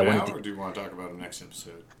talk about it now, or do you want to talk about it next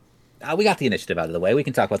episode? We got the initiative out of the way. We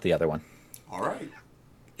can talk about the other one. All right.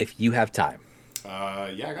 If you have time.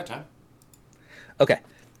 Yeah, I got time. Okay.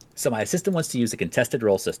 So my assistant wants to use a contested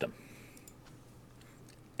role system.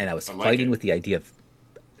 And I was fighting with the idea of...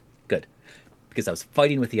 Good. Because I was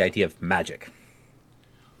fighting with the idea of magic.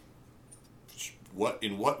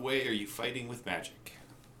 In what way are you fighting with magic?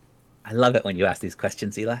 I love it when you ask these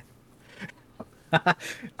questions, Eli.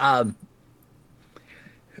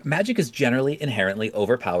 Magic is generally inherently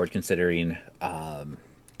overpowered considering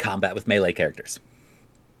combat with melee characters.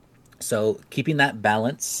 So keeping that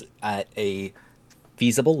balance at a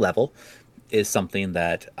feasible level is something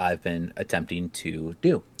that I've been attempting to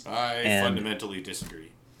do. I fundamentally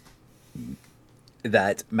disagree.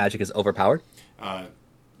 That magic is overpowered?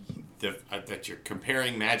 That you're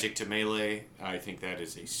comparing magic to melee, I think that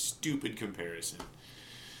is a stupid comparison.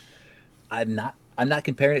 I'm not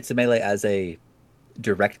comparing it to melee as a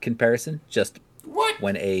direct comparison. Just what?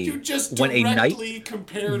 When a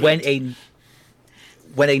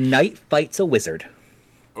knight fights a wizard.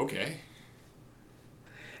 Okay.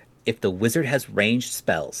 If the wizard has ranged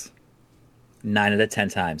spells, 9 out of 10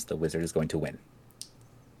 times the wizard is going to win.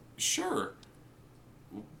 Sure.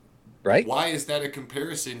 Right? Why is that a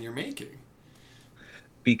comparison you're making?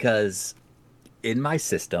 Because in my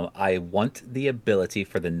system, I want the ability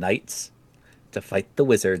for the knights to fight the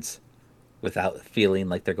wizards without feeling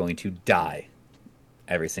like they're going to die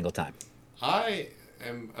every single time. I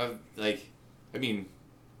am, I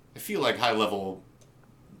feel like high-level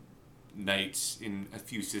knights in a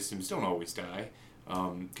few systems don't always die,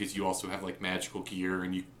 because you also have, like, magical gear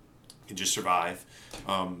and you can just survive.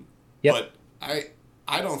 Yep. But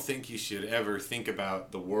I don't think you should ever think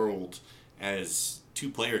about the world as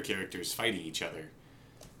two-player characters fighting each other.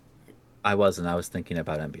 I was thinking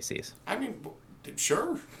about NPCs. I mean,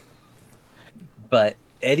 sure. But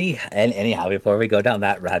anyhow, before we go down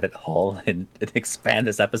that rabbit hole and expand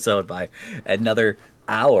this episode by another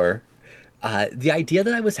hour, the idea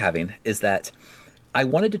that I was having is that I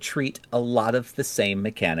wanted to treat a lot of the same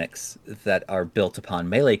mechanics that are built upon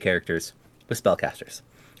melee characters with spellcasters,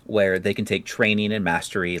 where they can take training and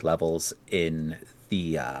mastery levels in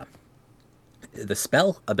the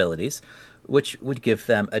spell abilities, which would give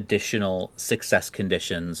them additional success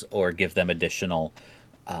conditions or give them additional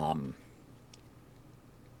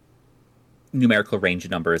numerical range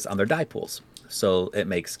numbers on their die pools. So it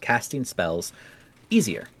makes casting spells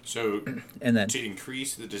easier. So, and then to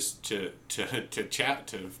increase the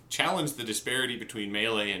to challenge the disparity between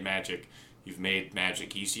melee and magic, you've made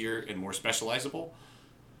magic easier and more specializable.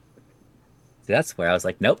 That's where I was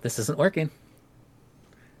like, nope, this isn't working.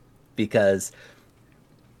 Because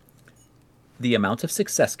the amount of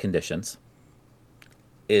success conditions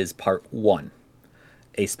is part 1.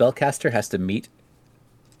 A spellcaster has to meet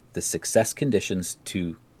the success conditions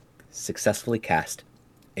to successfully cast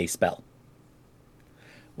a spell.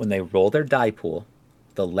 When they roll their die pool,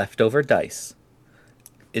 the leftover dice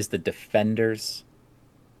is the defender's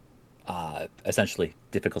essentially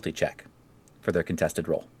difficulty check for their contested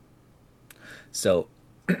roll. So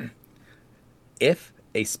if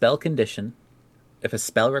a spell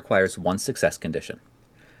requires 1 success condition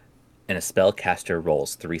and a spellcaster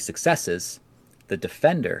rolls 3 successes, the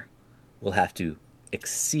defender will have to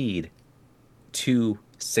exceed 2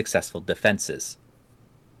 successful defenses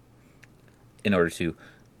in order to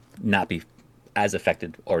not be as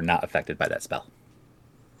affected or not affected by that spell.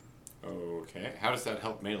 Okay. How does that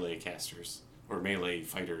help melee casters or melee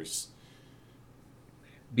fighters?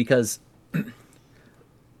 Because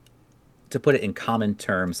to put it in common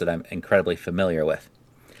terms that I'm incredibly familiar with,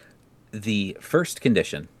 the first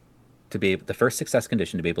condition to be the first success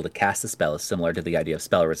condition to be able to cast the spell is similar to the idea of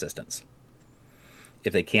spell resistance.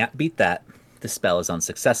 If they can't beat that, the spell is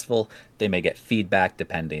unsuccessful. They may get feedback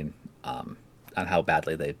depending on how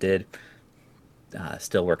badly they did.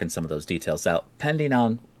 Still working some of those details out, depending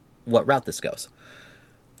on what route this goes.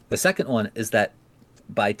 The second one is that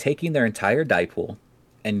by taking their entire die pool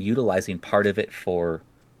and utilizing part of it for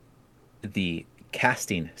the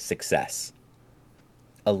casting success,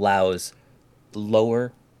 allows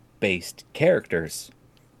lower based characters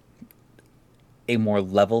a more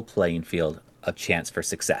level playing field of chance for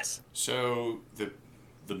success. So the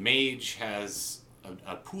mage has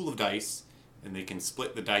a pool of dice, and they can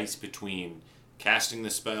split the dice between casting the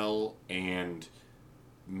spell and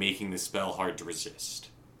making the spell hard to resist.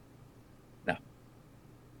 No.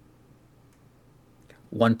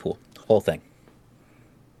 One pool, whole thing.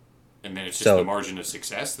 And then it's just the margin of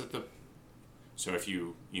success that the. So if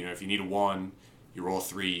you need a 1, you roll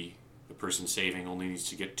 3. The person saving only needs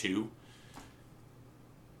to get 2.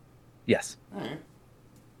 Yes. All right.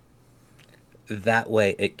 That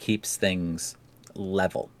way it keeps things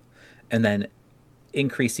level. And then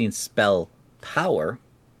increasing spell power.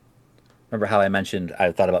 Remember how I mentioned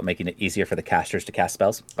I thought about making it easier for the casters to cast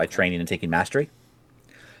spells by training and taking mastery?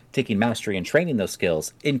 Taking mastery and training those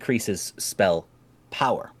skills increases spell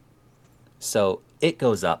power. So it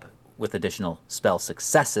goes up with additional spell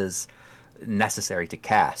successes necessary to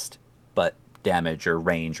cast, but damage or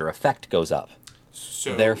range or effect goes up.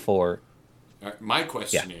 So therefore, my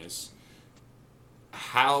question is,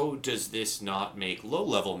 how does this not make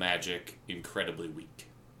low-level magic incredibly weak?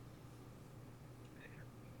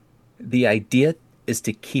 The idea is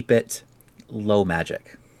to keep it low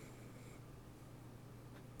magic.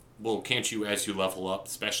 Well, can't you, as you level up,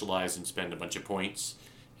 specialize and spend a bunch of points,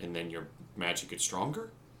 and then your magic gets stronger?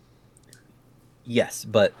 Yes,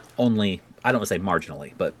 but only, I don't want to say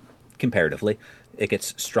marginally, but comparatively, it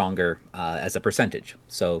gets stronger as a percentage.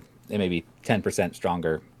 So it may be 10%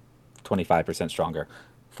 stronger, 25% stronger,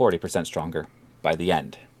 40% stronger by the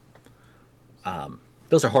end.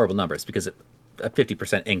 Those are horrible numbers because a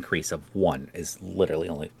 50% increase of 1 is literally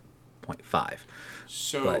only 0.5.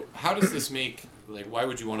 So how does this make, why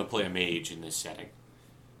would you want to play a mage in this setting?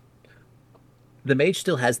 The mage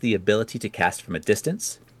still has the ability to cast from a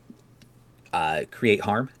distance, create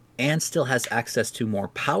harm, and still has access to more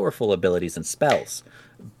powerful abilities and spells.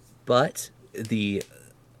 But the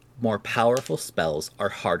more powerful spells are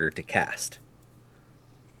harder to cast.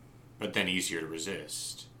 But then easier to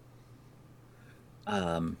resist.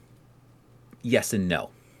 Yes and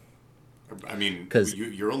no. I mean, because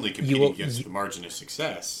you're only competing against the margin of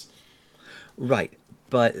success. Right.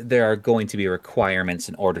 But there are going to be requirements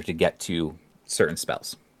in order to get to certain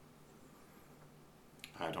spells.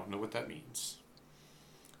 I don't know what that means.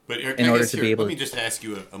 But in order to be able, let me just ask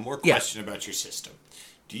you a more question about your system.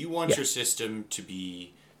 Do you want your system to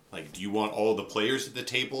be do you want all the players at the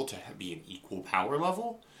table to be an equal power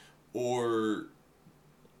level, or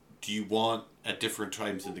do you want at different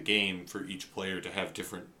times of the game for each player to have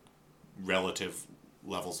different relative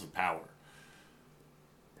levels of power?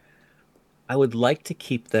 I would like to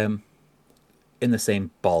keep them in the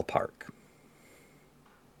same ballpark.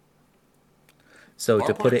 So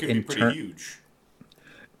to put it in terms, huge.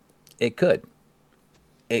 It could.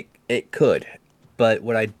 It could. But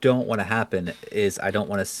what I don't want to happen is I don't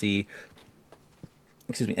want to see,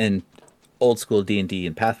 in old school D&D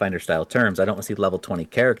and Pathfinder style terms, I don't want to see level 20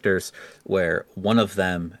 characters where one of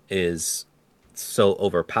them is so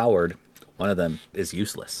overpowered, one of them is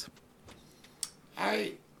useless.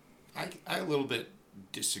 I a little bit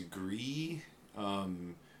disagree,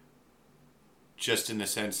 just in the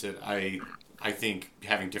sense that I think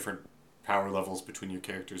having different power levels between your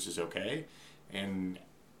characters is okay, and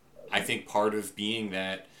I think part of being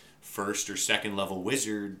that first or second level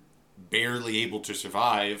wizard barely able to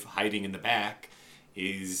survive hiding in the back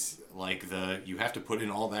is you have to put in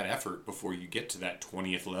all that effort before you get to that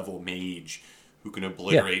 20th level mage who can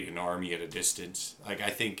obliterate an army at a distance. I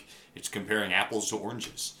think it's comparing apples to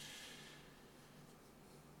oranges.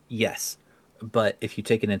 Yes, but if you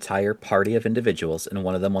take an entire party of individuals and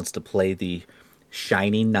one of them wants to play the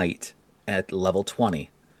Shining Knight at level 20,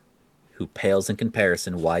 who pales in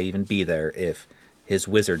comparison, why even be there if his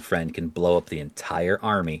wizard friend can blow up the entire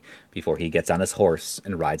army before he gets on his horse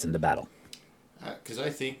and rides into battle? Because I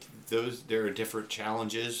think there are different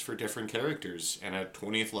challenges for different characters, and at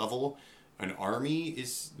 20th level, an army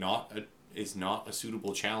is not a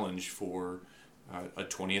suitable challenge for a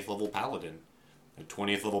 20th level paladin. A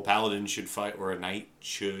 20th level paladin should fight, or a knight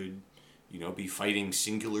should be fighting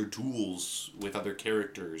singular duels with other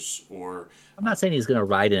characters, or I'm not saying he's going to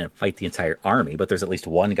ride in and fight the entire army, but there's at least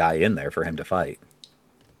one guy in there for him to fight.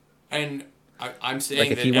 And I'm saying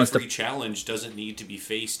Like, if that he wants every to- challenge doesn't need to be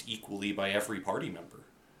faced equally by every party member.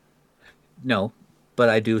 No, but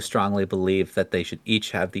I do strongly believe that they should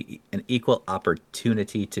each have an equal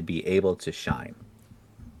opportunity to be able to shine.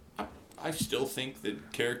 I still think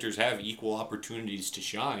that characters have equal opportunities to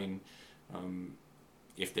shine,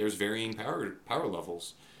 if there's varying power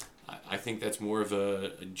levels. I think that's more of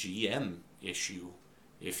a GM issue.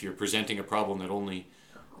 If you're presenting a problem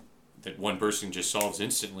that one person just solves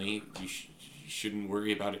instantly, you shouldn't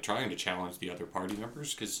worry about it trying to challenge the other party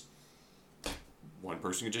members, because one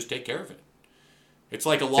person can just take care of it. It's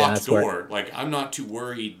like a locked door. Like, I'm not too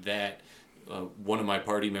worried that one of my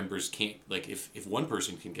party members can't, like, if one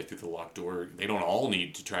person can get through the locked door, they don't all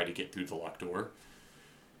need to try to get through the locked door.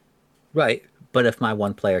 Right, but if my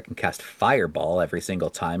one player can cast Fireball every single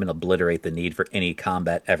time and obliterate the need for any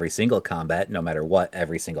combat every single combat, no matter what,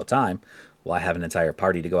 every single time, well, I have an entire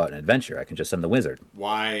party to go out and adventure. I can just send the wizard.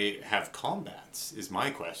 Why have combats is my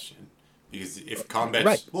question. Because if combats...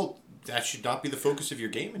 Right. Well, that should not be the focus of your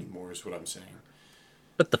game anymore, is what I'm saying.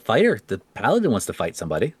 But the paladin wants to fight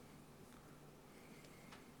somebody.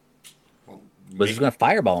 Well, Wizard's going to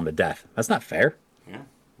Fireball him to death. That's not fair. Yeah,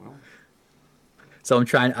 well... So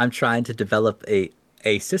I'm trying to develop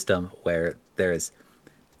a system where there is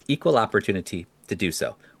equal opportunity to do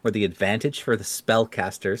so, where the advantage for the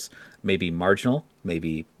spellcasters may be marginal,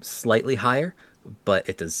 maybe slightly higher, but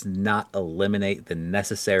it does not eliminate the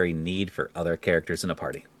necessary need for other characters in a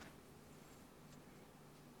party.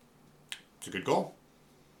 It's a good goal.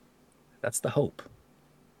 That's the hope.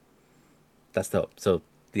 So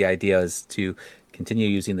the idea is to continue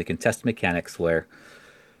using the contest mechanics where,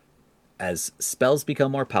 as spells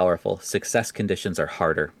become more powerful, success conditions are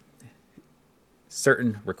harder.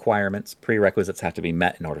 Certain requirements, prerequisites have to be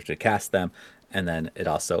met in order to cast them, and then it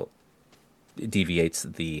also deviates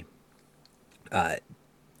the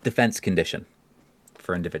defense condition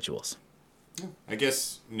for individuals. I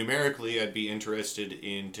guess numerically, I'd be interested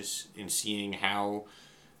in seeing how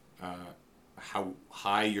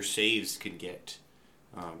high your saves can get,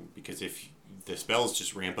 because if the spells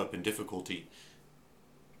just ramp up in difficulty,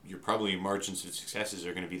 your probably margins of successes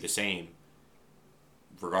are going to be the same,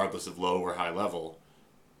 regardless of low or high level.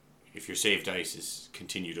 If your save dice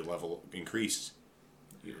continue to increase,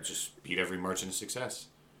 you'll just beat every margin of success.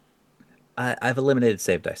 I've eliminated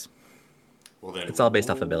save dice. Well, then It's all based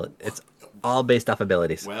off ability. It's all based off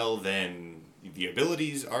abilities. Well, then the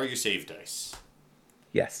abilities are your save dice.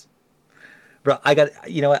 Yes. Bro,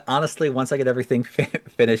 you know what? Honestly, once I get everything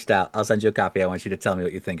finished out, I'll send you a copy. I want you to tell me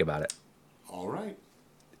what you think about it. All right.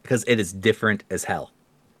 Because it is different as hell.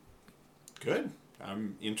 Good.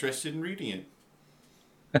 I'm interested in reading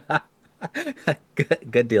it.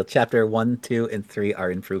 Good deal. Chapter 1, 2, and 3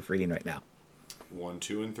 are in proofreading right now. 1,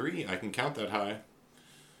 2, and 3. I can count that high.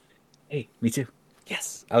 Hey, me too.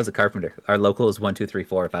 Yes. I was a carpenter. Our local is 1, 2, 3,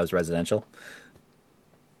 4 if I was residential.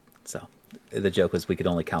 So the joke was we could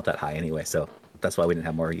only count that high anyway, so that's why we didn't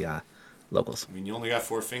have more locals. I mean, you only got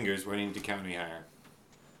 4 fingers. Why do you need to count any higher?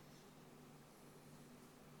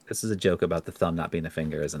 This is a joke about the thumb not being a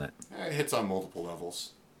finger, isn't it? It hits on multiple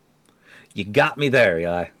levels. You got me there,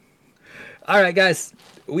 Eli. All right, guys.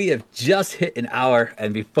 We have just hit an hour,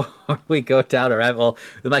 and before we go down a rabbit hole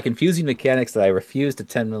with my confusing mechanics that I refuse to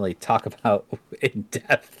tenderly talk about in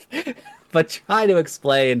depth, but try to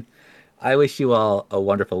explain, I wish you all a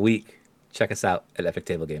wonderful week. Check us out at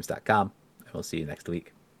epictablegames.com, and we'll see you next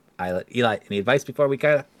week. Eli, any advice before we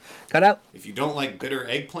cut out? If you don't like bitter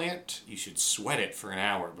eggplant, you should sweat it for an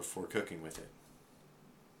hour before cooking with it.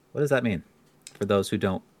 What does that mean? For those who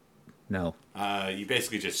don't know. You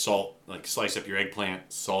basically just slice up your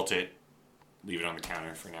eggplant, salt it, leave it on the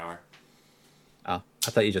counter for an hour. Oh,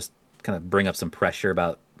 I thought you just kind of bring up some pressure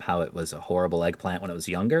about how it was a horrible eggplant when it was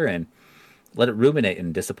younger and let it ruminate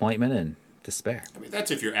in disappointment and despair. I mean,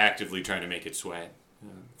 that's if you're actively trying to make it sweat.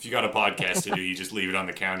 If you got a podcast to do, you just leave it on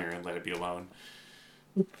the counter and let it be alone.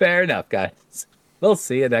 Fair enough, guys. We'll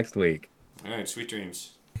see you next week. All right, sweet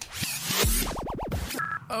dreams.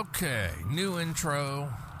 Okay, new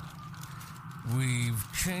intro. We've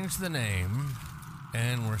changed the name,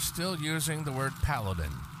 and we're still using the word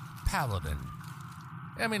paladin. Paladin.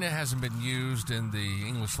 I mean, it hasn't been used in the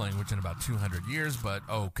English language in about 200 years, but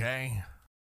okay.